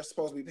something that they're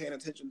supposed to be paying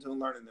attention to and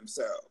learning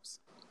themselves.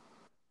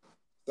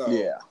 So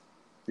that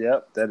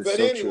is. But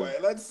so anyway,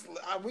 true.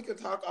 We could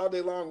talk all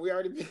day long. We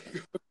already been.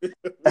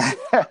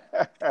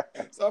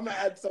 So I'm gonna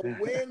add. So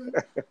when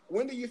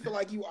do you feel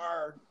like you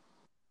are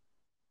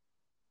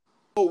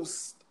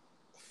most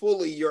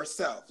fully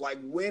yourself? Like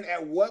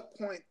at what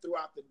point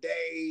throughout the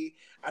day?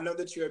 I know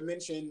that you had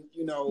mentioned,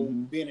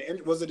 being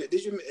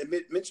did you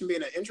mention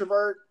being an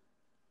introvert?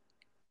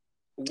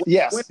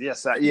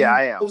 Yes,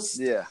 I am.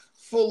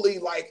 Fully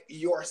like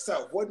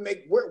yourself.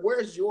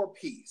 Where's your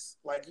peace?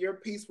 Like your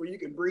peace where you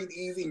can breathe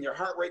easy and your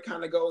heart rate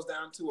kind of goes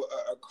down to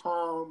a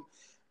calm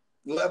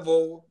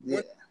level.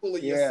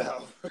 Fully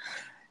yourself.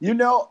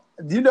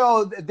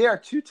 There are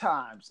two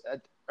times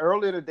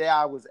earlier today,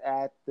 I was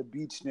at the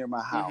beach near my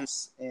Mm-hmm.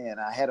 house, and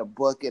I had a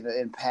book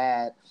and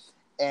pad.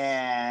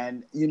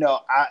 And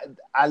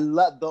I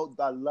love those.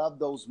 I love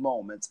those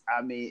moments.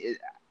 I mean,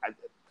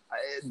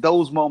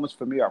 those moments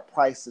for me are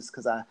priceless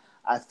because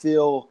I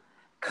feel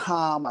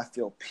calm, I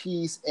feel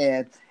peace,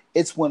 and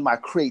it's when my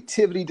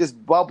creativity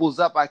just bubbles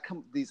up. I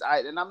come these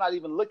and I'm not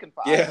even looking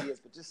for Yeah. ideas,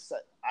 but just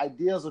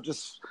ideas will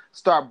just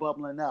start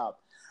bubbling up.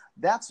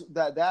 That's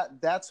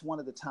one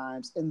of the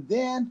times. And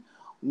then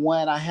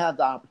when I have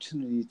the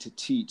opportunity to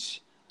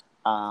teach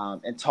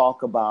and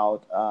talk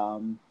about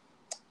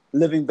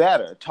living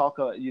better,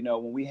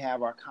 when we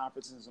have our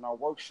conferences and our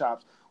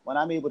workshops, when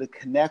I'm able to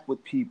connect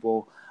with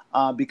people,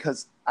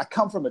 because I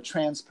come from a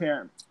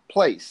transparent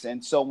place.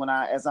 And so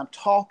as I'm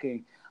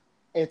talking,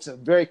 it's a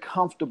very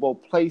comfortable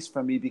place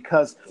for me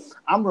because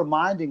I'm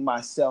reminding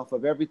myself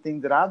of everything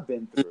that I've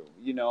been through,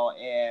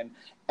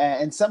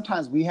 and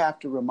sometimes we have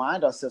to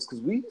remind ourselves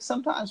because we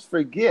sometimes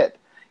forget,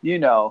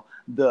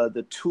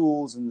 the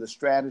tools and the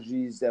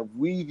strategies that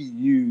we've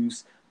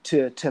used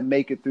to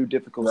make it through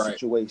difficult Right.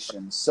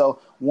 situations. So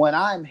when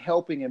I'm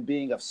helping and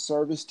being of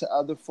service to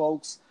other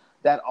folks,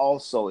 that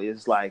also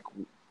is like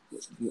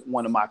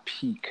one of my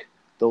peak.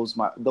 Those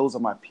are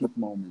my peak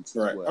moments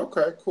as Right. well.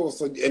 Okay, cool.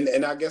 So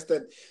and I guess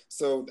that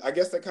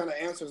kind of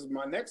answers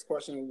my next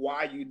question,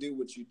 why you do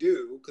what you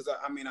do. Because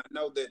I mean, I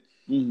know that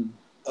Mm-hmm.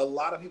 a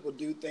lot of people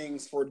do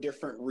things for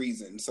different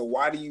reasons. So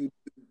why do you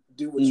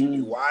do what you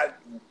do?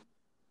 Mm-hmm.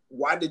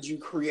 Why did you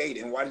create,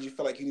 and why did you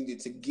feel like you needed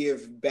to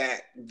give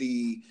back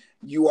the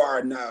 "You Are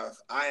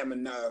Enough, I Am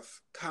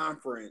Enough"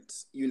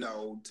 conference,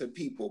 to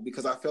people?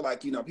 Because I feel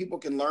like people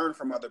can learn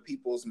from other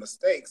people's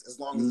mistakes as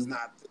long as it's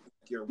not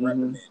like you're Mm-hmm.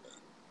 reprimanding.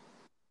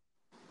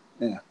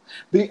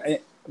 Yeah.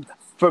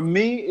 For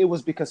me, it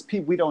was because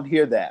we don't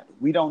hear that.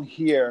 We don't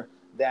hear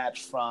that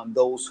from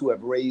those who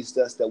have raised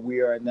us that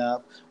we are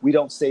enough. We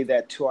don't say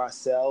that to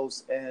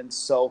ourselves. And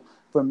so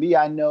for me,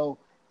 I know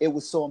it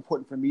was so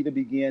important for me to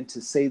begin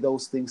to say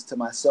those things to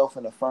myself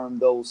and affirm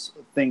those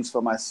things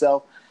for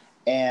myself.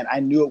 And I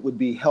knew it would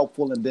be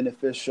helpful and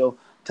beneficial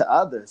to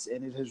others.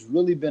 And it has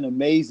really been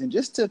amazing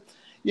just to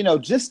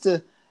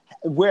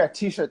wear a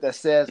t-shirt that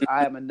says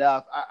I am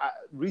enough.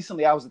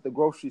 Recently I was at the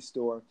grocery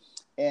store,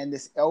 and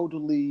this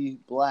elderly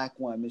black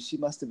woman, she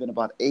must have been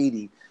about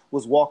 80,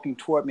 was walking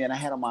toward me, and I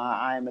had on my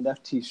I am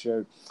enough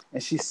t-shirt,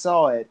 and she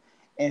saw it,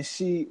 and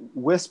she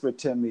whispered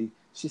to me,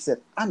 she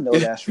said, I know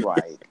that's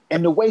right.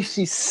 And the way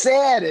she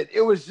said it,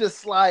 it was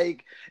just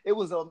like, it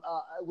was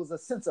a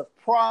sense of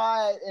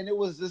pride, and it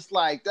was just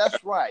like,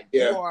 that's right,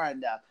 Yeah. you are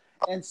enough.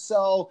 And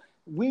so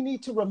we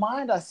need to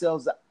remind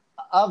ourselves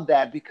of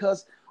that,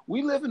 because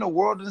we live in a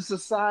world and a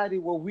society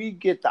where we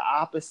get the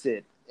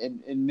opposite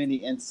in many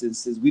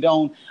instances. We're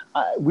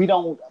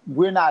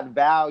not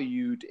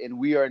valued, and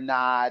we are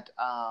not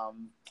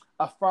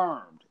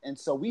affirmed. And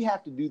so we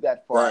have to do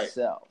that for Right.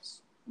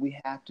 ourselves. We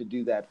have to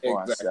do that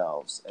for Exactly.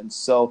 ourselves. And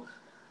so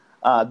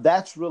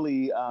that's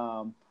really,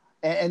 and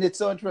it's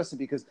so interesting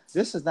because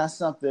this is not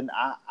something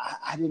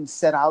I didn't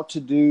set out to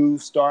do,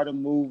 start a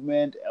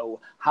movement, or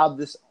how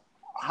this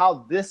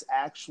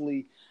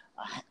actually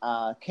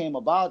came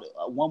about.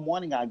 One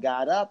morning I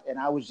got up and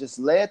I was just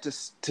led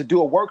to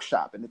do a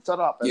workshop, and it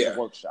started off as a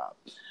workshop,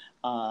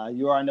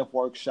 You Are Enough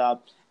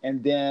workshop.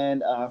 And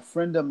then a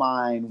friend of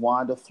mine,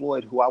 Wanda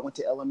Floyd, who I went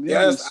to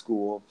elementary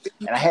school,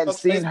 and I hadn't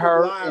seen Facebook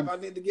her. Live. I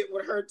need to get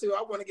with her too.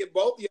 I want to get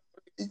both of you.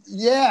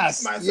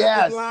 Yes, Might set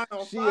yes, this line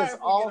on she fire is if we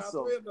get all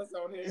awesome. three of us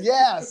on here.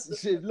 Yes,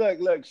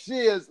 she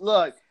is.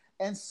 Look,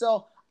 and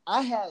so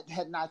I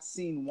had not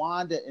seen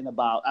Wanda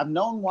I've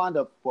known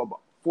Wanda for about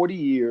 40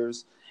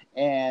 years,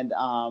 and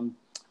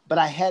but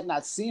I had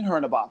not seen her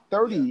in about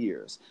 30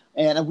 years,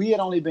 and we had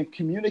only been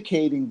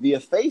communicating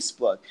via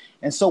Facebook.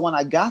 And so when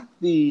I got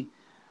the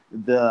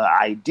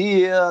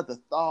idea, the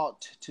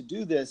thought to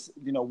do this,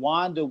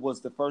 Wanda was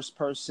the first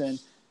person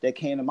that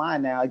came to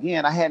mind. Now,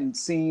 again, I hadn't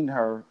seen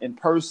her in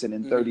person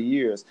in 30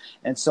 years.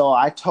 And so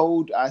I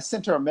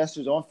sent her a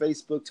message on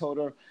Facebook, told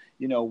her,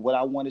 what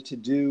I wanted to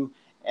do,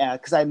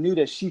 because I knew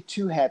that she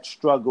too had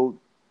struggled,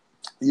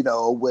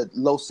 with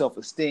low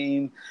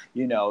self-esteem.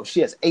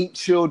 She has 8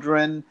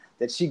 children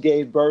that she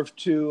gave birth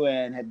to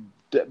and had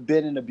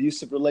been in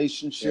abusive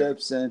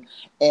relationships,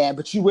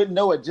 but you wouldn't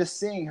know it just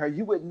seeing her.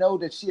 You wouldn't know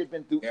that she had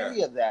been through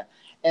any of that.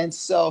 And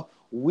so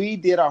we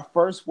did our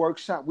first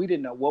workshop. We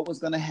didn't know what was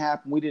going to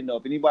happen. We didn't know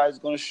if anybody was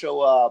going to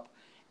show up,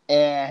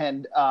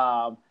 and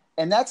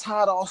that's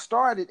how it all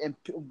started. And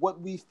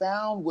what we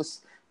found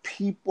was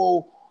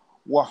people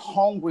were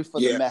hungry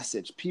for the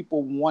message.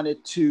 People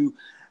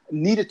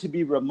needed to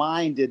be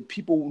reminded,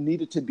 people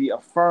needed to be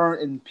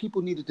affirmed, and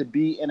people needed to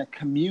be in a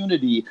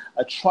community,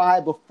 a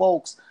tribe of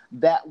folks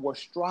that were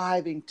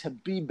striving to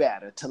be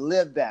better, to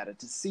live better,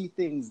 to see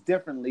things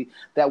differently,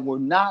 that were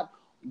not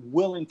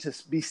willing to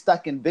be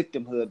stuck in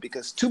victimhood,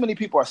 because too many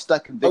people are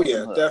stuck in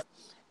victimhood.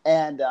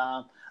 And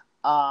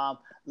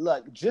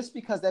look, just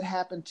because that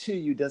happened to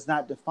you does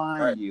not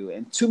define you.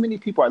 And too many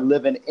people are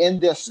living in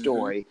their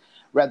story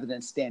rather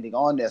than standing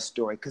on their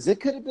story, because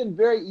it could have been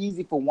very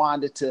easy for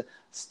Wanda to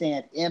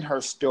stand in her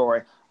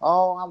story.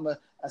 Oh,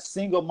 a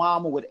single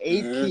mama with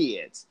 8 Mm-hmm.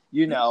 kids,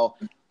 you know,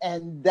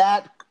 and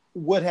that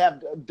would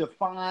have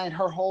defined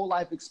her whole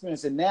life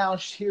experience. And now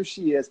here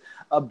she is,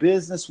 a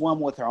businesswoman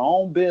with her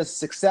own business,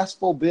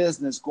 successful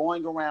business,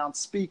 going around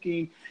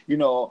speaking, you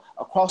know,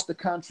 across the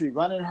country,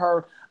 running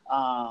her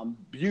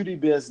beauty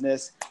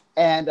business,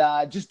 and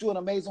just doing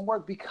amazing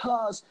work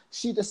because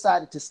she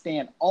decided to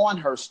stand on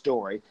her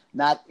story,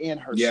 not in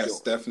her Yes,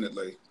 story.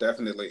 definitely,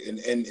 definitely,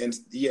 and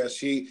yeah,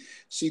 she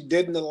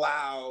didn't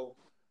allow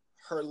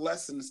her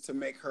lessons to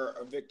make her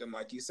a victim,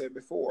 like you said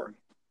before.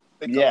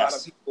 I think a lot of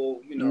Yes.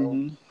 people,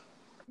 Mm-hmm.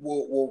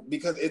 will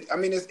because it. I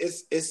mean,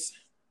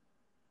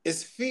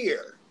 it's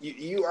fear.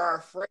 You are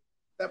afraid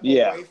to step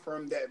Yeah. away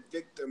from that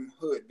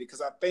victimhood because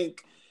I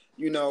think,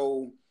 you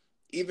know,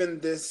 even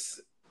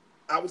this,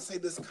 I would say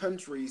this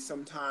country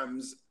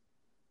sometimes,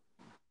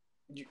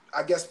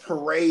 I guess,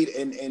 parade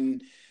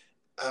and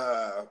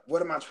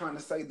what am I trying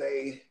to say?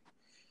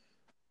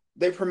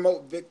 They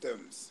promote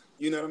victims.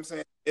 You know what I'm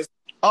saying?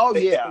 Oh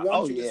They yeah.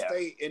 want Oh you to yeah.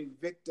 stay in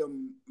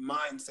victim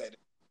mindset.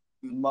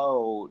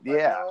 Mode. Like,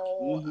 Yeah.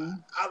 no, Mm-hmm.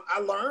 I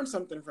learned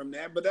something from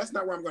that, but that's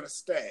not where I'm going to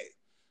stay.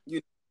 You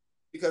know,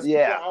 because people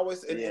Yeah. are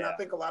always, and I Yeah.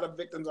 think a lot of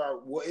victims are,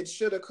 well, it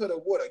shoulda, coulda,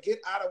 woulda. Get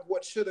out of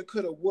what shoulda,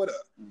 coulda, woulda,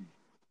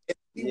 and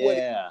see what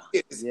Yeah.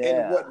 it is and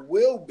Yeah. what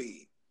will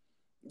be.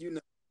 You know,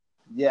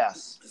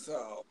 Yes.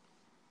 so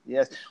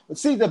Yes. But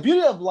see, the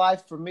beauty of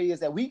life for me is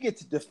that we get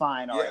to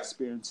define our yeah,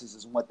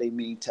 experiences and what they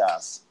mean to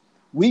us.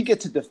 We get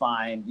to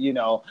define,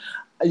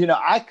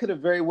 I could have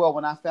very well,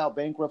 when I filed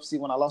bankruptcy,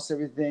 when I lost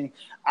everything,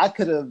 I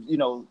could have,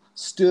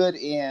 stood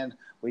in,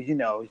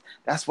 well,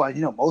 that's why,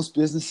 most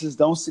businesses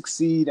don't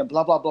succeed and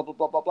blah, blah, blah, blah,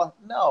 blah, blah, blah.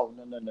 No,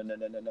 no, no, no, no,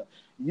 no, no, no.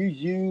 You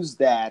use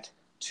that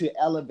to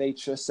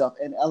elevate yourself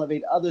and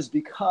elevate others,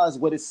 because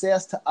what it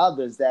says to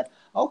others that,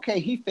 okay,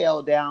 he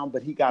fell down,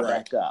 but he got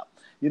right. back up.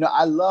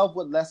 I love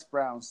what Les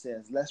Brown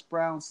says. Les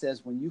Brown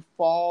says, when you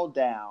fall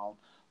down,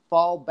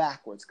 fall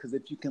backwards, because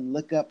if you can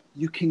look up,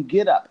 you can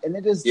get up. And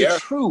it is the Yeah,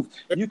 truth.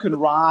 You can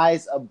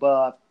rise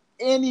above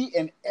any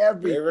and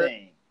very,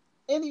 everything.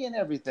 Any and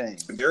everything.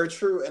 very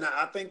true. And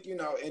I think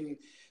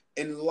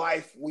in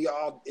life we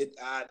all.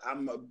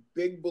 I'm a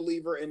big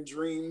believer in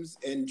dreams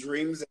and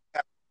dreams that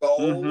have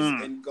goals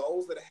Mm-hmm. and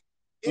goals that have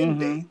end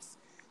Mm-hmm. dates.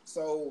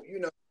 So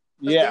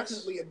there's Yes.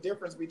 definitely a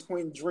difference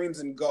between dreams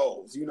and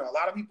goals. A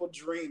lot of people have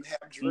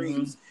Mm-hmm.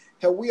 dreams.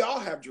 Hell, we all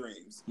have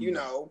dreams.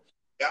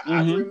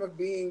 I Mm-hmm. dream of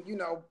being,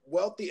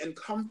 wealthy and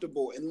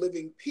comfortable and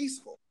living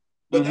peaceful.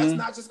 But that's Mm-hmm.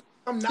 not just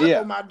come knock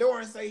Yeah. on my door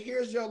and say,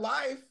 "Here's your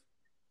life."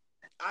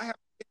 I have to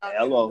get out and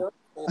Hello. work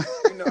for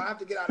it. I have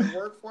to get out and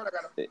work for it. I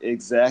got to the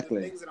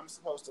Exactly. things that I'm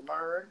supposed to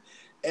learn,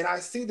 and I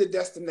see the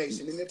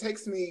destination. And it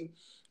takes me.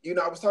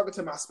 I was talking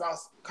to my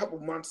spouse a couple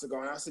months ago,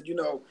 and I said,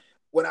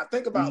 when I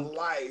think about Mm-hmm.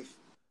 life,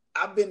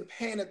 I've been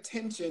paying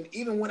attention,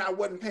 even when I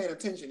wasn't paying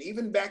attention,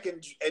 even back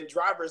in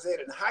driver's ed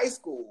in high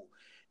school.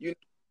 You know,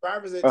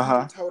 driver's ed teacher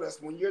Uh-huh. told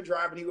us when you're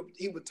driving,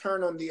 he would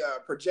turn on the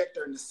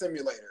projector in the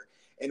simulator,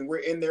 and we're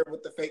in there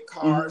with the fake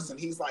Mm-hmm. cars, and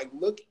he's like,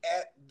 "Look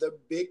at the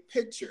big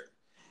picture.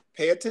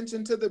 Pay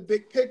attention to the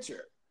big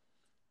picture."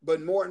 But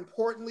more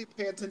importantly,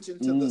 pay attention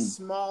to the Mm.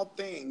 small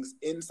things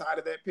inside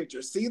of that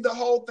picture. See the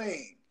whole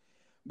thing,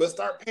 but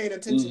start paying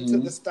attention to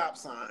Mm-hmm. the stop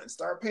sign.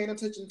 Start paying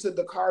attention to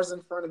the cars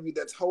in front of you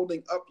that's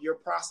holding up your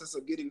process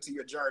of getting to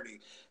your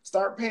journey.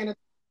 Start paying attention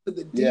to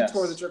the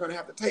detours that Yes. you're going to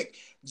have to take.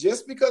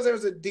 Just because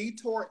there's a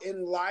detour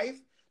in life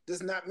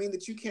does not mean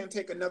that you can't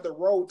take another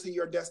road to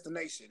your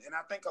destination. And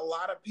I think a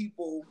lot of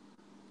people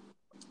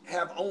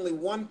have only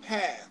one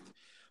path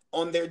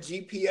on their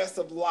GPS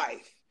of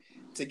life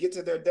to get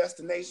to their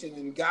destination.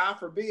 And God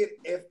forbid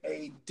if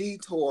a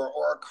detour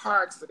or a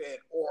car accident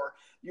or,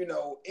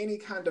 any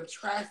kind of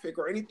traffic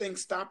or anything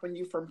stopping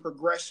you from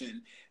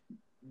progression,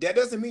 that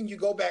doesn't mean you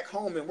go back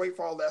home and wait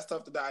for all that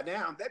stuff to die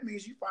down. That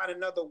means you find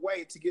another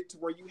way to get to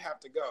where you have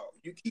to go.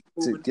 You keep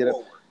To moving get up.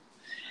 forward.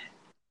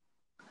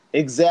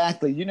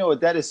 Exactly. You know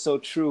what? That is so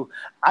true.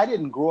 I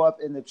didn't grow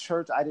up in the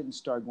church. I didn't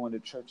start going to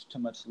church too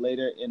much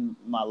later in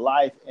my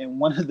life. And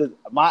one of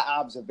my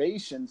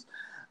observations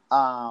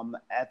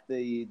at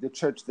the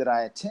church that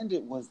I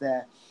attended was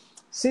that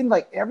it seemed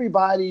like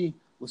everybody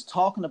was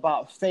talking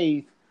about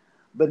faith,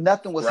 but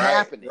nothing was Right,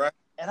 happening. right.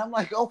 And I'm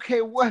like,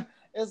 okay, what?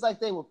 It's like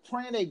they were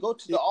praying. They go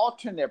to Yeah, the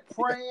altar and they're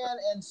yeah. praying,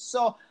 and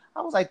so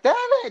I was like, that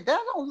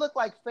don't look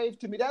like faith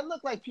to me. That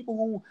look like people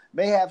who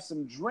may have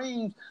some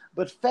dreams,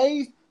 but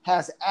faith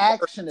has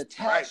Work. action Right.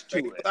 attached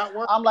Faith to it. without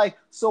work. I'm like,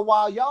 so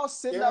while y'all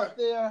sitting Yeah, up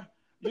there,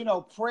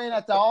 praying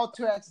at the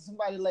altar, asking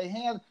somebody to lay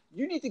hands,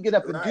 you need to get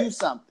up and do right.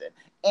 something.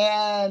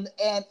 And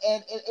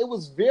it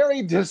was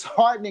very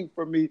disheartening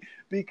for me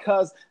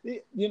because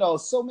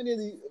so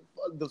many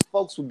of the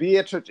folks would be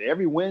at church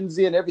every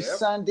Wednesday and every Yep.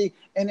 Sunday,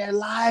 and their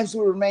lives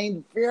would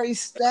remain very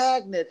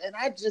stagnant, and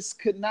I just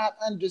could not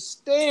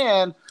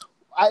understand.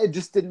 It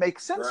just didn't make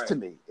sense to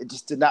Right. me. It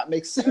just did not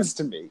make Yeah. sense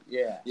to me.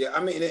 Yeah. Yeah,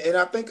 I mean, and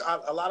I think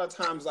a lot of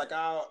times, like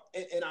I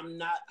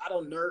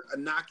don't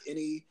knock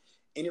any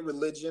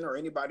religion or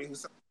anybody who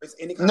celebrates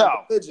any kind of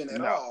No. religion at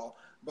No. all.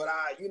 But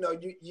I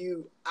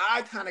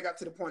kind of got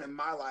to the point in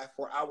my life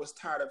where I was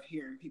tired of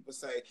hearing people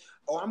say,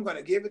 "Oh, I'm going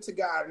to give it to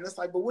God," and it's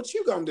like, but what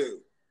you gonna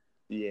do?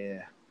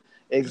 Yeah,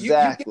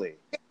 exactly.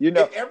 You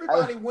know, if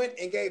everybody went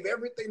and gave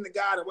everything to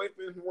God and wait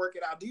for him to work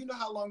it out, do you know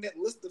how long that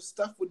list of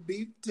stuff would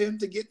be to him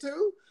to get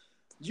to?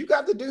 You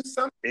got to do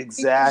something. He gives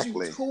you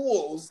exactly.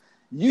 tools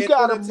You in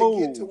gotta order to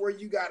get to move. where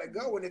you got to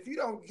go. And if you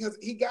don't, because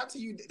he got to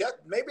you,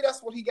 that maybe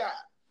that's what he got.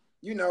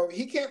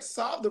 He can't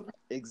solve the problem. Not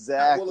willing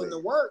Exactly. to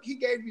work. He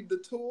gave you the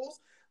tools,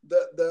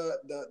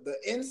 the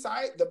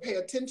insight, the pay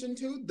attention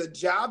to the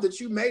job that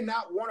you may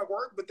not want to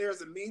work, but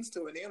there's a means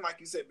to an end, like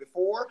you said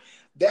before.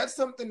 That's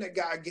something that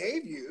God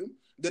gave you,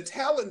 the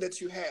talent that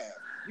you have.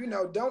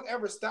 Don't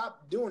ever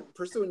stop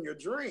pursuing your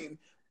dream,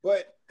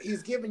 but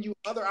he's given you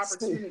other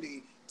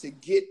opportunity to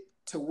get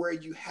to where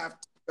you have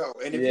to go.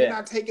 And if you're Yeah.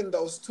 not taking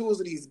those tools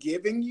that he's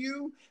giving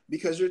you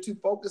because you're too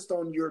focused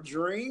on your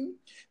dream,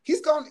 he's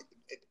going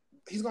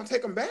to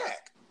take them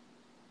back.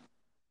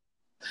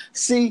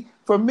 See,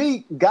 for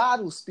me,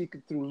 God was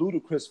speaking through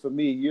Ludacris for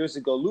me years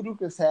ago.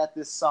 Ludacris had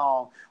this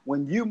song,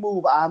 "When you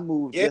move, I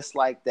move just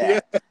like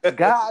that." Yes.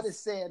 God is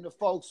saying to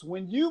folks,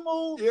 when you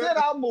move, then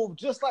I'll move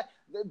just like.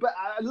 But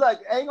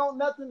look,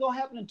 nothing gonna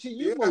happen until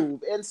you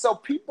move. And so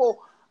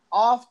people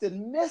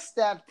often miss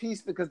that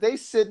piece because they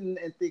sitting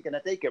and thinking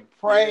that they can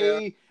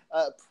pray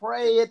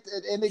it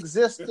in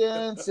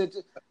existence.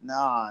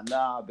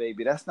 Nah,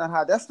 baby, that's not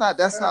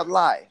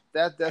life.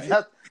 That's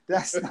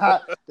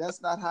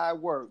not how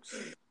it works.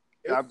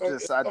 I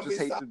just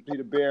hate to be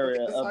the bearer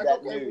it's of like, that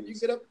okay, news. when you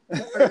get up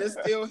and it's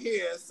still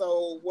here,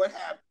 so what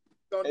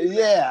happened?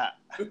 Yeah.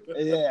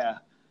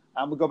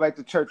 I'm gonna go back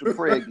to church and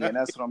pray again.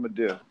 That's what I'm gonna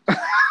do.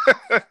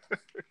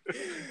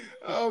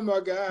 Oh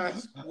my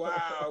gosh!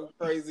 Wow,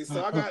 crazy.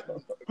 So I got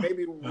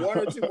maybe one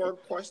or two more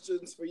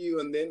questions for you,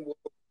 and then we'll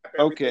wrap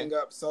everything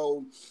up.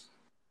 So,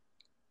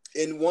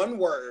 in one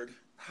word,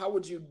 how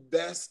would you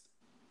best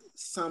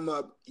sum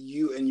up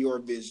you and your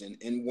vision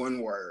in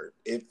one word?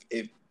 If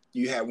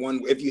you had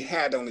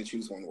to only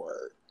choose one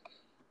word.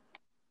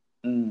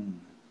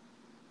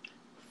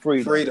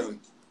 Freedom.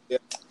 Yeah.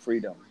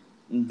 Freedom.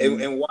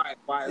 Mm-hmm. And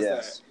why is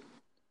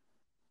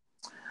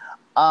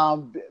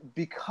that?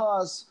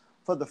 Because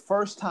for the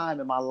first time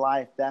in my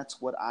life,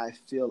 that's what I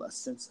feel, a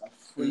sense of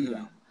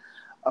freedom.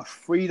 A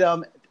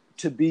freedom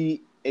to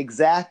be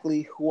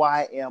exactly who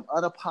I am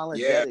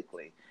unapologetically.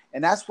 Yeah.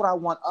 And that's what I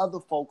want other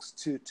folks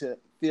to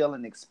feel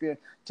and experience,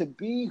 to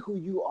be who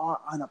you are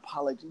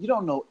unapologetic. You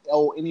don't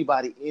owe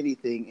anybody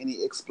anything,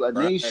 any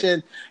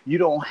explanation. Right. You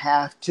don't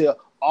have to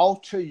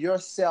alter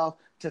yourself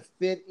to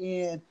fit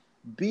in.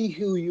 Be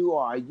who you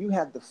are. You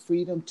have the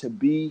freedom to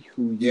be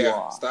who you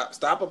are.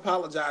 Stop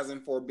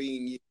apologizing for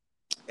being you.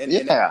 And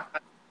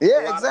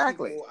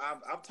exactly.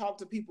 I've talked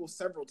to people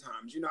several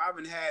times. I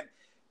haven't had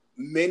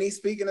many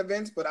speaking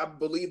events, but I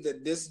believe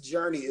that this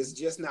journey is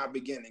just now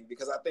beginning,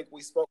 because I think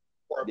we spoke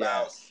before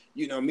about,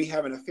 me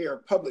having a fear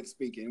of public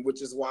speaking,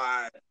 which is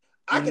why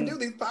I can do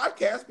these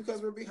podcasts,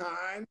 because we're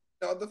behind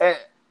I'm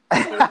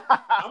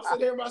sitting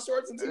here in my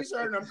shorts and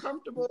t-shirt and I'm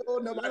comfortable.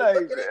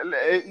 Nobody's looking at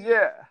me.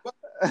 But,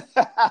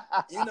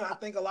 I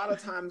think a lot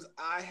of times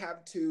I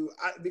have to,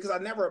 because I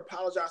never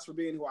apologize for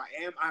being who I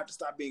am. I have to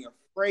stop being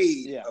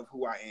afraid of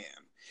who I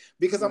am,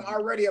 because I'm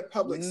already a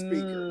public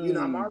speaker.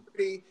 I'm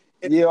already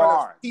in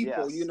front of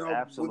people. With me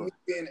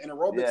being an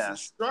aerobics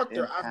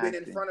instructor, I've been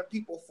in front of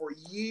people for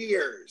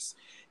years.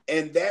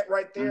 And that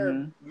right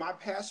there, my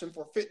passion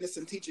for fitness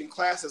and teaching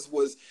classes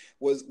was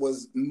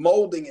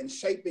molding and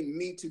shaping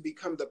me to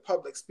become the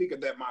public speaker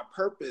that my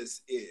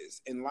purpose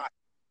is in life.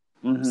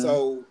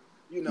 So,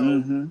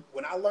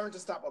 when I learned to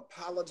stop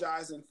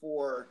apologizing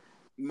for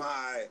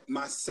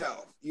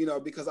myself,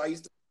 because I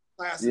used to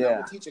class and I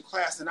would teach a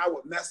class and I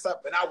would mess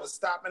up and I would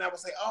stop and I would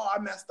say, "Oh, I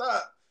messed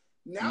up."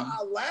 Now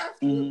I laugh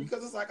through it,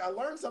 because it's like I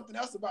learned something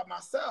else about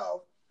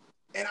myself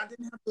and I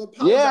didn't have to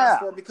apologize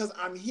for it, because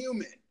I'm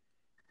human.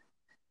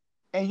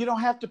 And you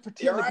don't have to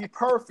pretend to be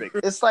perfect.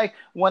 It's like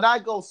when I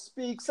go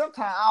speak,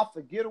 sometimes I'll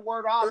forget a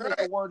word, I'll make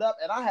a word up,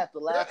 and I have to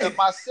laugh at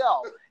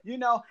myself,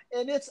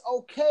 and it's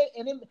okay.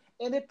 And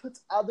it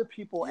puts other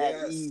people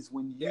at ease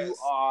when you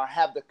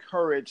have the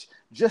courage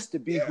just to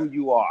be who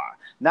you are,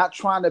 not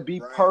trying to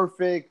be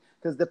perfect,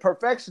 because the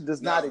perfection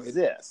does not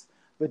exist.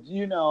 But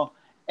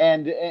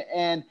and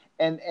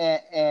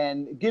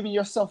giving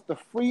yourself the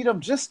freedom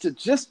just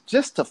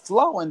to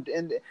flow, and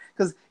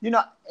because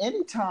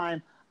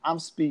anytime I'm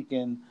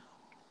speaking,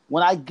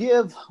 when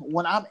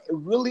I'm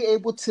really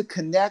able to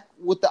connect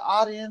with the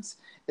audience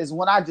is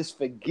when I just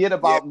forget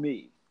about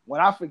me. When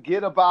I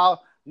forget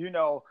about,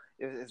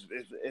 is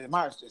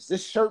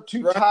this shirt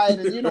too tight?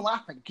 And, when I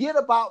forget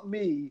about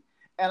me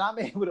and I'm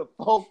able to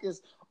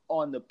focus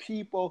on the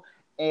people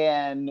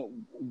and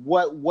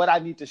what I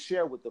need to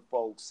share with the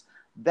folks,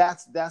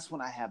 that's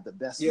when I have the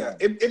best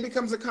moments. It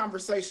becomes a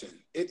conversation.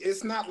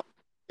 It's not like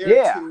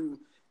they're to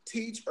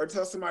teach or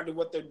tell somebody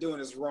what they're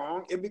doing is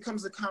wrong. It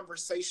becomes a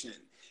conversation.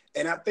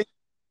 And I think,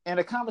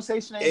 a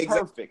conversation ain't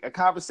perfect. A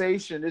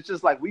conversation, it's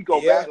just like we go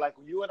back, like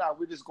you and I,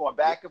 we're just going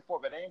back and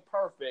forth. It ain't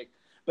perfect,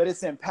 but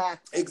it's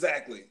impactful.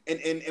 Exactly.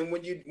 And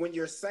when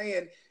you're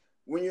saying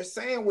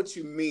what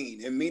you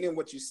mean and meaning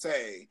what you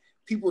say,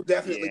 people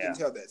definitely can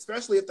tell that,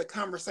 especially if the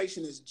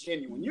conversation is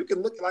genuine. You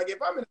can look, like,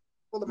 if I'm in a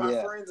full of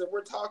my friends and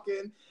we're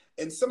talking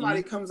and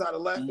somebody comes out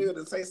of left field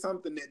and say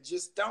something that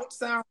just don't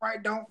sound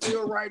right, don't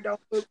feel right, don't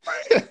look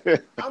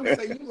right, I'm gonna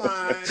say, you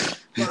lying.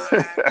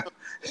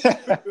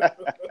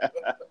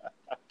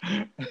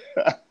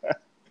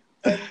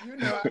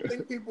 And I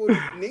think people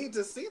need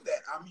to see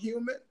that I'm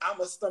human.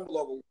 I'm a stumble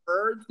over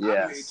words. I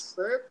may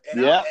trip,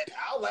 and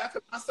I'll laugh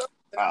at myself,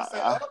 and I'll say,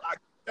 "Oh, I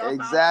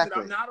got that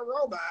I'm not a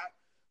robot."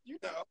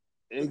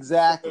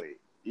 Exactly.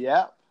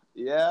 Yep.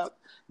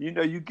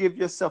 You give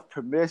yourself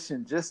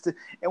permission just to,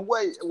 and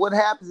what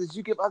happens is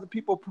you give other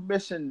people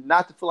permission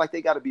not to feel like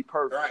they got to be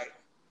perfect, right,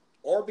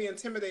 or be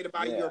intimidated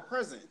by your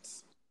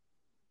presence.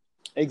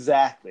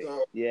 Exactly.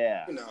 So,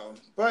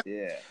 but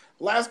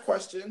last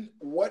question: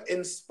 what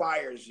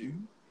inspires you?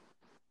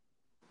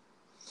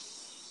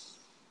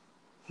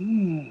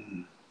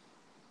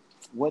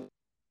 What?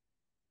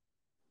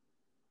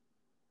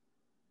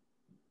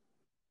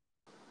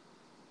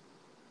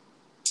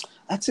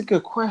 That's a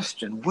good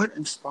question. What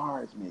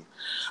inspires me?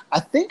 I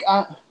think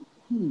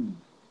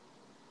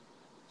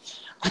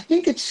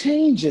it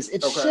changes.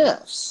 It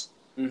shifts.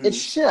 Mm-hmm. It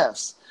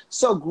shifts.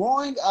 So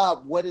growing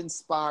up, what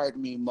inspired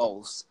me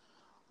most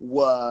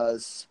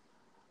was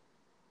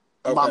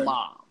my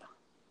mom.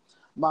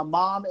 My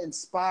mom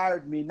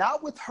inspired me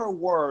not with her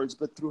words,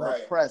 but through her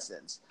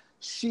presence.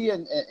 She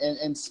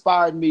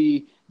inspired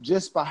me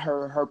just by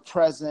her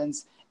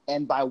presence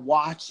and by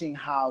watching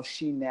how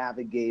she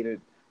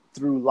navigated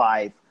through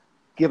life,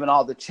 given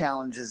all the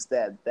challenges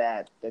that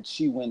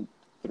she went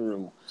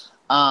through.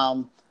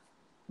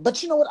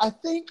 But you know what? I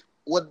think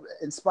what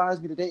inspires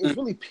me today is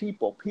really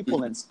people.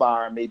 People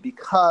inspire me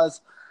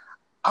because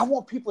I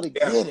want people to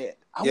get it.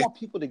 I want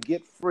people to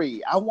get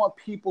free. I want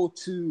people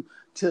to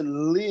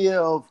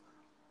live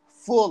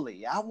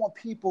fully. I want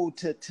people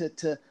to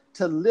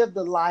live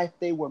the life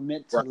they were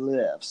meant to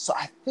live. So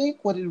I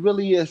think what it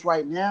really is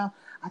right now,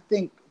 I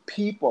think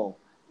people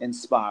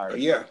inspire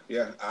me.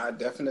 Yeah, I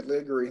definitely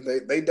agree.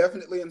 They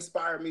definitely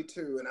inspire me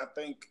too. And I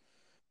think,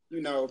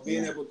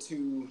 being able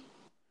to,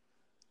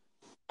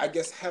 I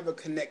guess, have a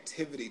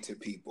connectivity to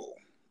people,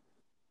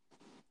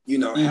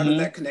 having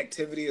that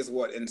connectivity is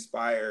what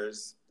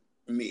inspires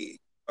me,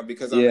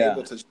 because I'm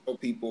able to show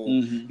people,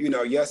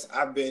 yes,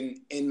 I've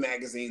been in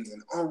magazines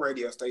and on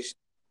radio stations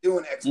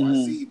doing X, Y,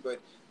 Z,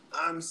 but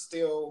I'm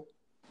still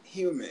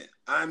human.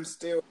 I'm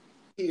still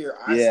here.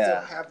 I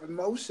still have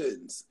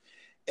emotions.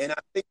 And I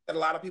think that a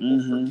lot of people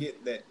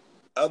forget that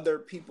other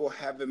people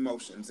have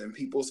emotions and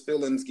people's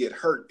feelings get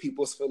hurt.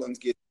 People's feelings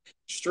get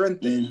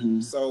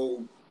strengthened.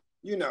 So,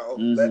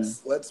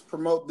 let's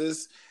promote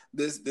this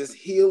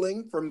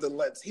healing from the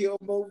Let's Heal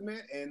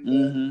movement and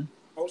the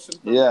emotion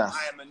from the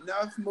I Am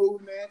Enough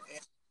movement.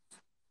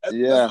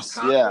 And let's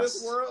conquer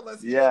this world.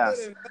 Let's heal it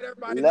and let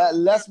everybody know.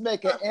 Let's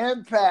make an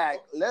impact.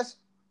 Let's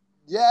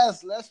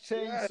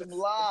change some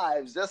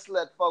lives. Just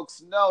let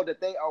folks know that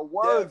they are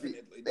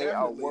worthy. Definitely.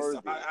 Are worthy.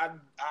 So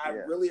I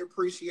really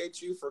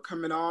appreciate you for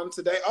coming on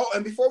today. Oh,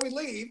 and before we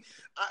leave,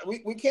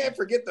 we can't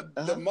forget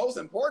the most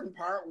important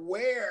part,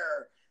 when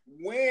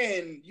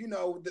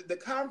the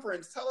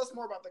conference. Tell us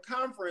more about the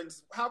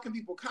conference. How can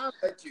people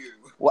contact you?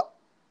 Well,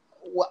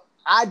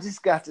 I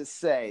just got to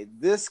say,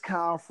 this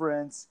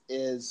conference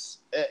it's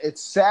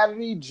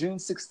Saturday, June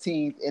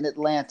 16th in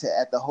Atlanta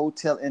at the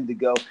Hotel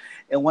Indigo.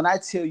 And when I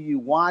tell you,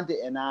 Wanda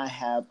and I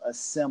have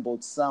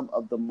assembled some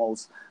of the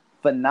most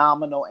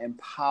phenomenal and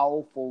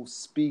powerful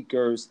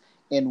speakers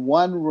in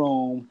one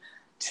room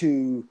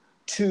to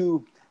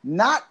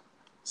not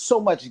so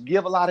much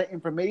give a lot of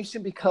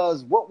information,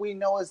 because what we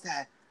know is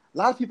that a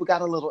lot of people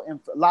got a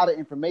lot of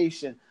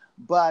information,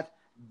 but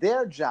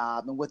their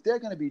job and what they're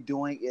going to be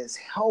doing is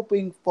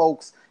helping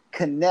folks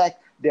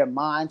connect their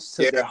minds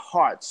to their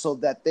hearts so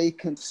that they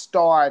can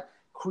start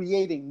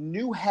creating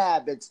new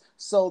habits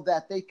so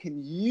that they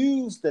can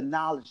use the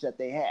knowledge that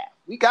they have.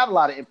 We got a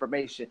lot of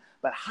information,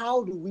 but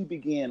how do we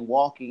begin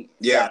walking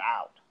that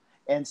out?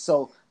 And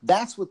so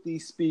that's what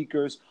these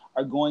speakers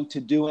are going to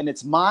do. And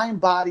it's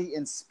mind, body,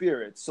 and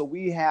spirit. So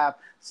we have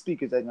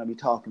speakers that are going to be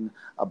talking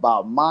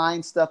about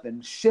mind stuff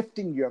and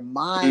shifting your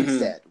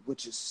mindset,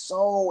 which is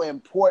so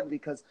important,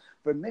 because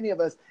for many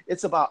of us,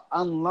 it's about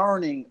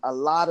unlearning a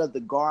lot of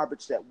the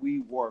garbage that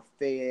we were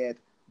fed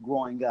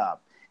growing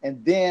up.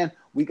 And then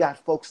we got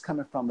folks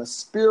coming from a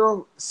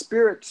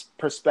spirit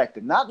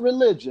perspective, not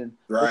religion,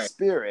 but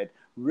spirit,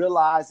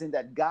 realizing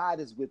that God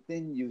is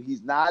within you.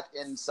 He's not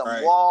in some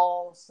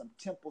wall, some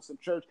temple, some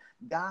church.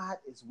 God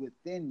is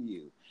within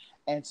you.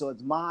 And so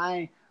it's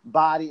mind,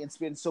 body, and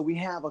spirit. And so we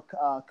have a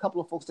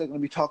couple of folks that are going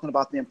to be talking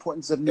about the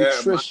importance of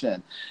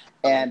nutrition.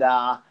 And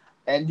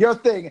your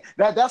thing,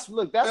 that's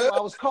why I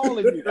was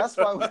calling you. That's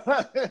why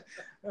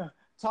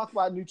talk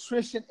about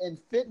nutrition and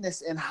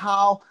fitness and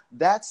how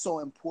that's so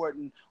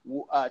important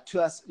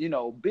to us,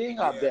 being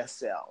our best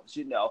selves,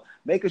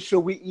 making sure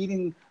we're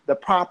eating the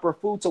proper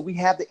food so we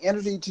have the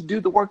energy to do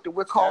the work that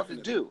we're called to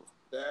do,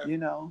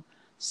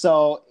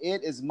 So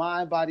it is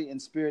mind, body, and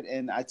spirit.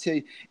 And I tell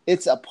you,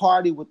 it's a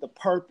party with a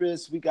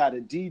purpose. We got a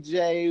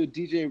DJ.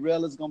 DJ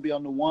Rel is going to be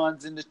on the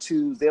ones and the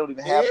twos. They don't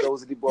even have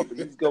those anymore, but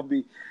he's going to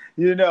be,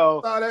 you know.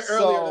 Saw that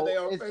earlier today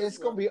on Facebook. It's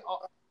going to be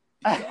all,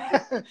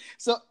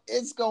 so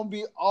it's going to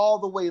be all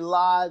the way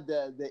live.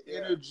 The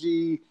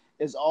energy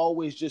is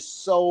always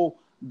just so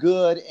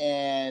good,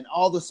 and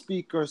all the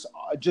speakers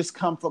just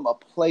come from a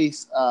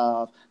place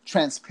of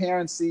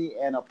transparency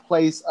and a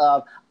place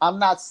of, I'm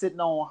not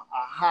sitting on a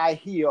high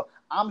hill.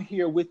 I'm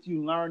here with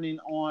you, learning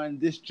on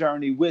this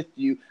journey with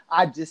you.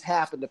 I just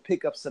happen to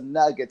pick up some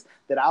nuggets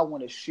that I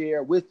want to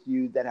share with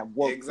you that have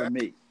worked for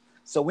me.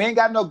 So we ain't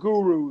got no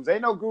gurus.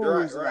 Ain't no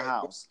gurus in the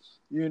house,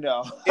 you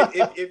know.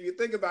 if you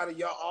think about it,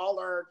 y'all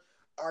all are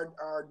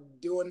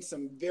doing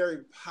some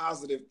very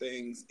positive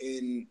things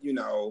in, you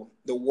know,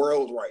 the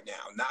world right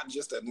now. Not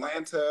just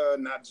Atlanta,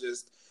 not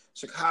just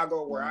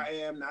Chicago, where I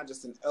am, not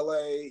just in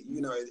LA. You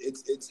know,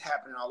 it's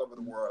happening all over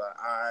the world.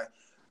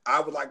 I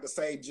would like to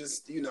say,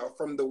 just, you know,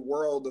 from the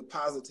world of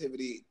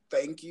positivity,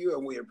 thank you,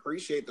 and we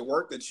appreciate the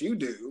work that you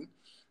do,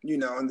 you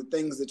know, and the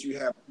things that you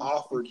have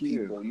offered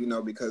people, you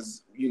know,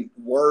 because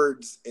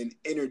words and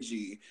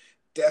energy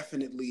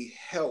definitely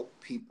help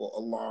people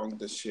along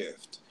the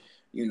shift,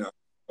 you know.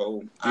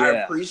 So I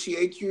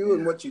appreciate you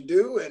and what you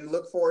do, and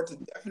look forward to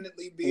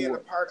definitely being a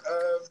part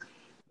of.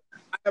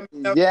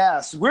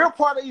 Yes, we're a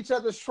part of each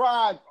other's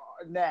tribe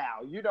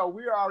now. You know,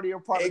 we're already a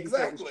part of each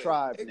other's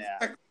tribe now.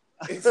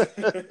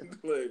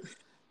 Exactly.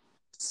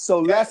 So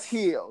let's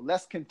heal.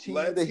 Let's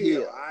continue to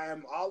heal. I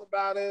am all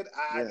about it.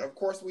 Of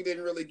course, we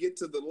didn't really get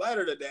to the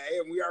letter today,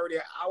 and we already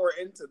an hour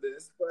into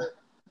this, but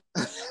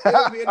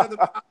it'll be another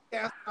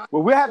podcast.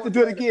 Well, we have to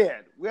do it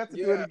again. We have to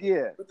do it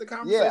again. But the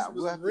conversation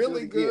was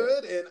really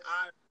good, and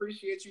I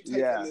appreciate you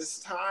taking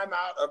this time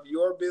out of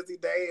your busy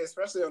day,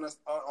 especially on a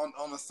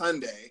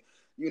Sunday,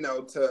 you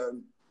know,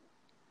 to.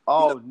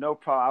 Oh, no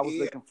problem. I was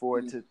looking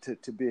forward to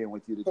being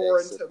with you today.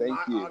 Pour into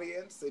my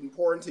audience and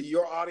pour into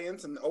your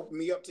audience and open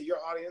me up to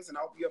your audience and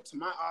open you up to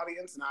my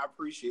audience, and I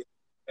appreciate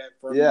that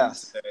from you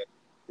today.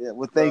 Yeah,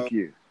 well, thank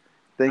you.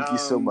 Thank you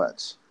so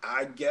much.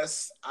 I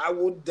guess I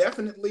will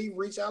definitely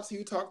reach out to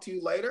you, talk to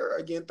you later.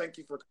 Again, thank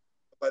you for the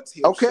Let's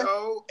Heal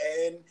show.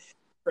 And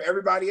for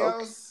everybody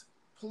else,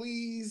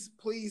 please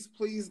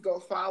go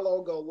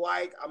follow, go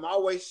like. I'm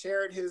always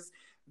sharing his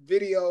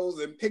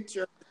videos and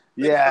pictures.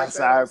 Yes,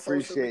 like I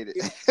appreciate it.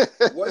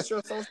 What's your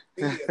social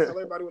media? Tell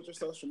everybody what your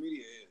social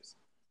media is.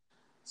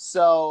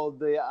 So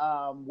the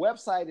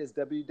website is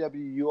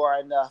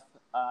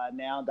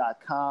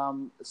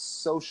www.youarenough.now.com.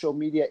 Social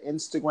media,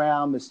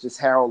 Instagram is just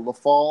Harold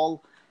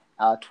LaFall.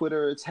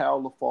 Twitter, it's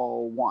Harold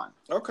LaFall1.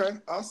 Okay,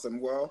 awesome.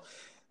 Well,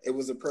 it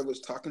was a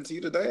privilege talking to you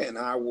today, and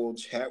I will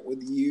chat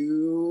with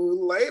you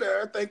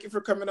later. Thank you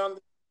for coming on.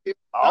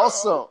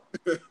 Awesome.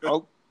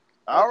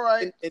 All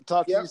right.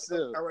 Talk to you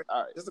soon. All right.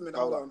 Just a minute.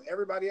 Hold on.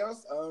 Everybody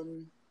else,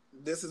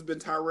 this has been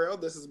Tyrell.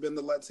 This has been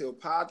the Let's Heal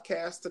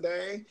podcast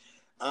today.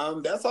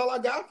 That's all I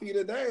got for you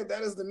today.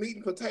 That is the meat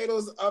and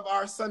potatoes of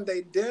our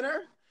Sunday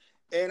dinner.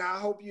 And I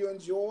hope you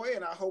enjoy,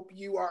 and I hope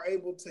you are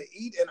able to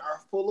eat and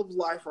are full of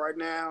life right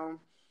now.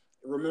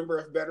 Remember,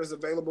 if better is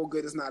available,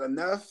 good is not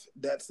enough.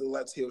 That's the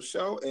Let's Heal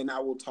show, and I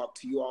will talk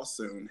to you all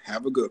soon.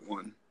 Have a good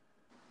one.